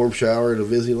of lukewarm shower in a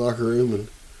visiting locker room. And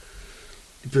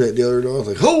you put that deodorant on. I was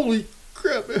like, holy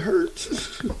crap, it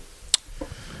hurts.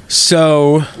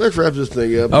 So let's wrap this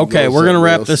thing up. Okay, we're going to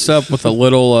wrap this up with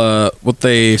with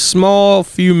a small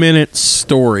few minute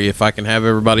story, if I can have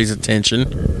everybody's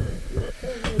attention.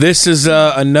 This is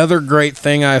another great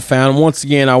thing I found. Once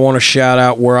again, I want to shout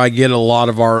out where I get a lot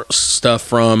of our stuff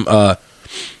from, a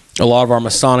lot of our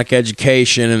Masonic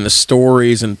education and the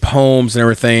stories and poems and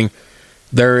everything.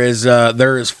 There is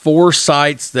 4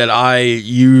 sites that I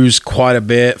use quite a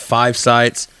bit, 5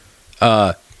 sites.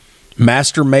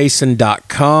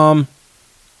 MasterMason.com,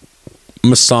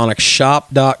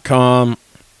 MasonicShop.com,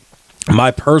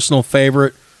 my personal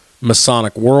favorite,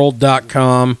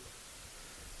 MasonicWorld.com,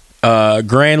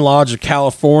 Grand Lodge of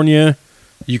California.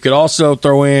 You could also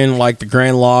throw in like the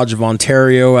Grand Lodge of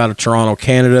Ontario out of Toronto,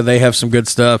 Canada. They have some good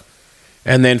stuff.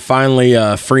 And then finally,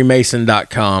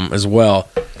 freemason.com as well.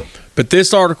 But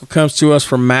this article comes to us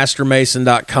from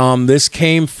mastermason.com. This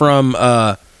came from,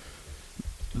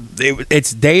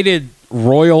 it's dated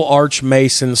Royal Arch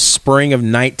Mason, spring of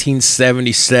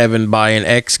 1977, by an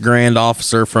ex-grand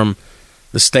officer from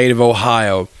the state of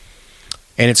Ohio.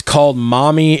 And it's called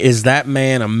Mommy, Is That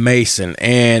Man a Mason?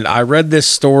 And I read this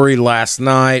story last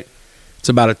night. It's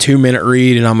about a 2-minute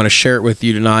read, and I'm going to share it with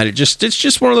you tonight. It's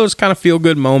just one of those kind of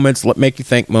feel-good moments, make you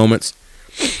think moments.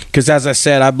 Because as I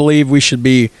said, I believe we should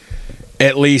be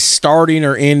at least starting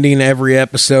or ending every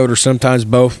episode, or sometimes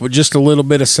both, with just a little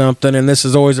bit of something. And this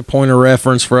is always a point of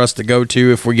reference for us to go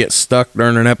to if we get stuck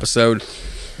during an episode.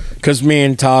 Because me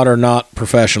and Todd are not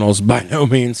professionals by no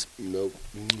means. Nope.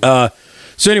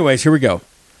 So anyways, here we go.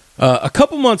 A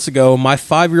couple months ago, my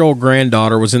 5-year-old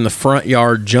granddaughter was in the front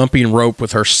yard jumping rope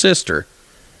with her sister.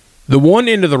 The one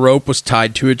end of the rope was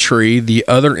tied to a tree, the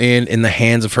other end in the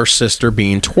hands of her sister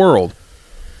being twirled.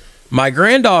 My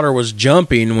granddaughter was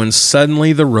jumping when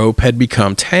suddenly the rope had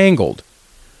become tangled.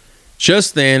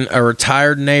 Just then, a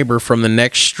retired neighbor from the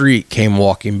next street came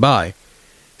walking by.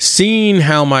 Seeing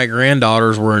how my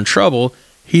granddaughters were in trouble,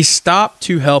 he stopped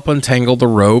to help untangle the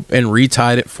rope and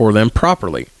retied it for them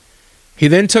properly. He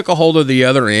then took a hold of the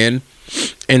other end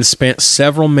and spent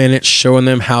several minutes showing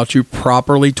them how to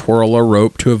properly twirl a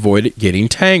rope to avoid it getting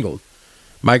tangled.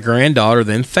 My granddaughter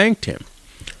then thanked him.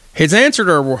 His answer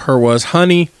to her was,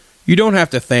 "Honey, you don't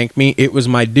have to thank me. It was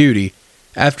my duty,"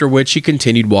 after which he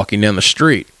continued walking down the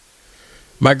street.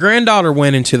 My granddaughter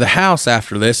went into the house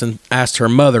after this and asked her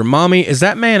mother, "Mommy, is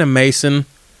that man a Mason?"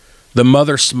 The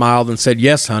mother smiled and said,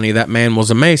 "Yes, honey, that man was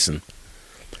a Mason."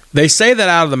 They say that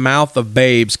out of the mouth of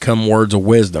babes come words of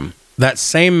wisdom. That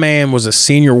same man was a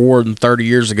senior warden 30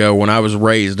 years ago when I was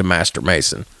raised a Master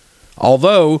Mason.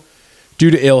 Although,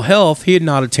 due to ill health, he had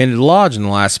not attended lodge in the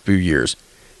last few years.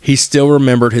 He still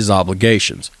remembered his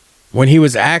obligations. When he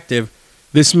was active,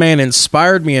 this man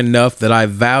inspired me enough that I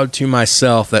vowed to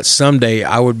myself that someday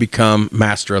I would become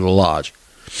Master of the Lodge.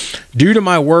 Due to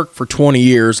my work for 20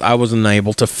 years, I was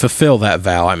unable to fulfill that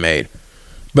vow I made.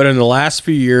 But in the last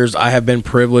few years, I have been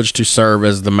privileged to serve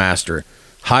as the Master,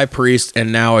 High Priest,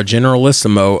 and now a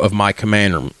Generalissimo of my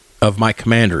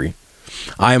commandery.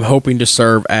 I am hoping to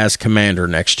serve as Commander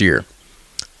next year.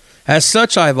 As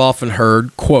such, I have often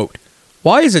heard, quote,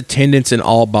 "Why is attendance in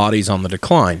all bodies on the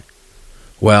decline?"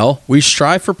 Well, we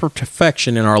strive for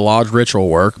perfection in our lodge ritual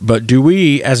work, but do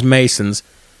we, as Masons,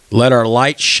 let our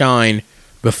light shine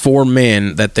before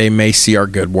men that they may see our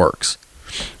good works?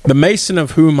 The Mason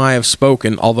of whom I have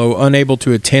spoken, although unable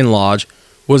to attend lodge,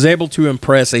 was able to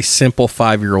impress a simple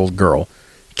 5-year-old girl.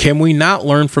 Can we not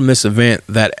learn from this event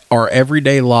that our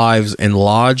everyday lives in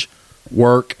lodge,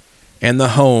 work, and the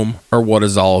home are what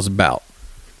is all about?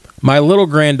 My little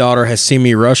granddaughter has seen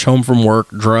me rush home from work,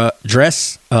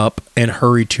 dress up, and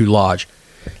hurry to lodge.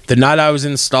 The night I was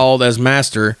installed as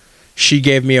Master, she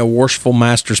gave me a worshipful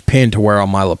Master's pin to wear on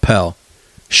my lapel.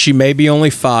 She may be only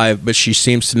 5, but she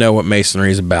seems to know what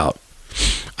Masonry is about.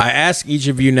 I ask each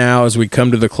of you now as we come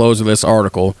to the close of this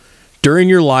article, during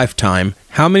your lifetime,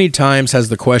 how many times has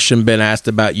the question been asked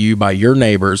about you by your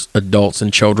neighbors, adults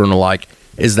and children alike,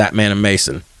 is that man a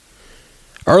Mason?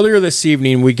 Earlier this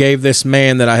evening, we gave this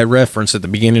man that I had referenced at the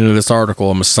beginning of this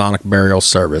article a Masonic burial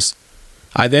service.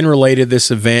 I then related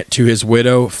this event to his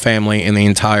widow, family, and the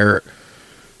entire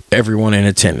everyone in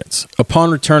attendance.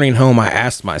 Upon returning home, I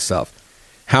asked myself,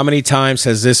 how many times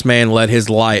has this man let his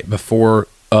light before,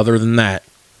 other than that,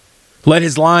 let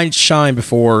his light shine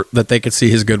before that they could see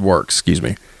his good works,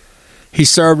 He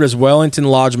served as Wellington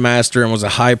Lodge Master and was a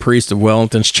High Priest of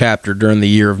Wellington's chapter during the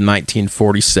year of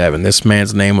 1947. This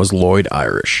man's name was Lloyd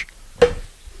Irish.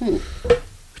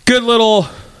 Good little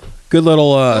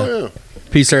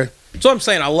piece there. So I'm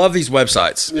saying I love these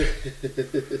websites.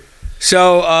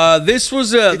 So this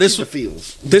was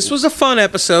a fun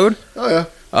episode. Oh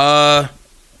yeah.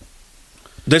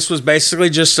 This was basically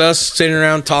just us sitting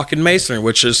around talking Masonry,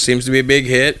 which seems to be a big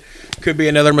hit. Could be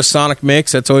another Masonic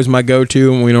mix. That's always my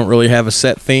go-to, and we don't really have a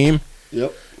set theme.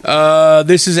 Yep.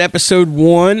 This is episode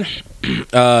 1.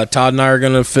 Todd and I are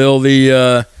going to fill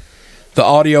the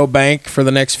audio bank for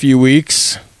the next few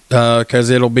weeks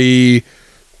because it'll be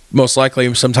most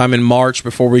likely sometime in March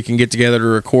before we can get together to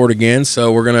record again.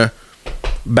 So we're going to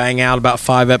bang out about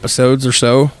 5 episodes or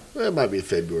so. It might be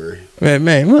February. It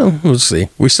may. Well, we'll see.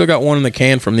 We still got one in the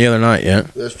can from the other night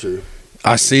yet. That's true.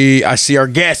 I see our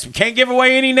guest. We can't give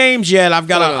away any names yet. I'm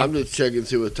just checking to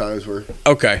see what times were.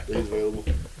 Okay. He's available.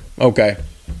 Okay.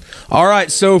 All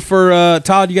right. So for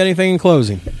Todd, you got anything in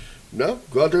closing? No,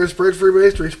 go out there and spread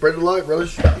Freemasonry. Spread the light,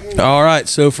 brothers. All right.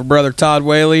 So for Brother Todd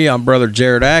Whaley, I'm Brother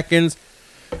Jared Atkins.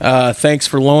 Thanks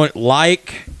for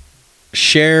like,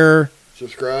 share,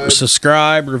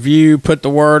 subscribe, review, put the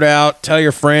word out, tell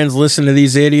your friends, listen to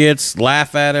these idiots,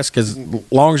 laugh at us, because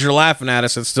as long as you're laughing at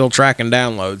us, it's still tracking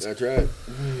downloads. That's right.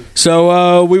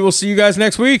 So we will see you guys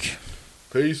next week.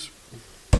 Peace.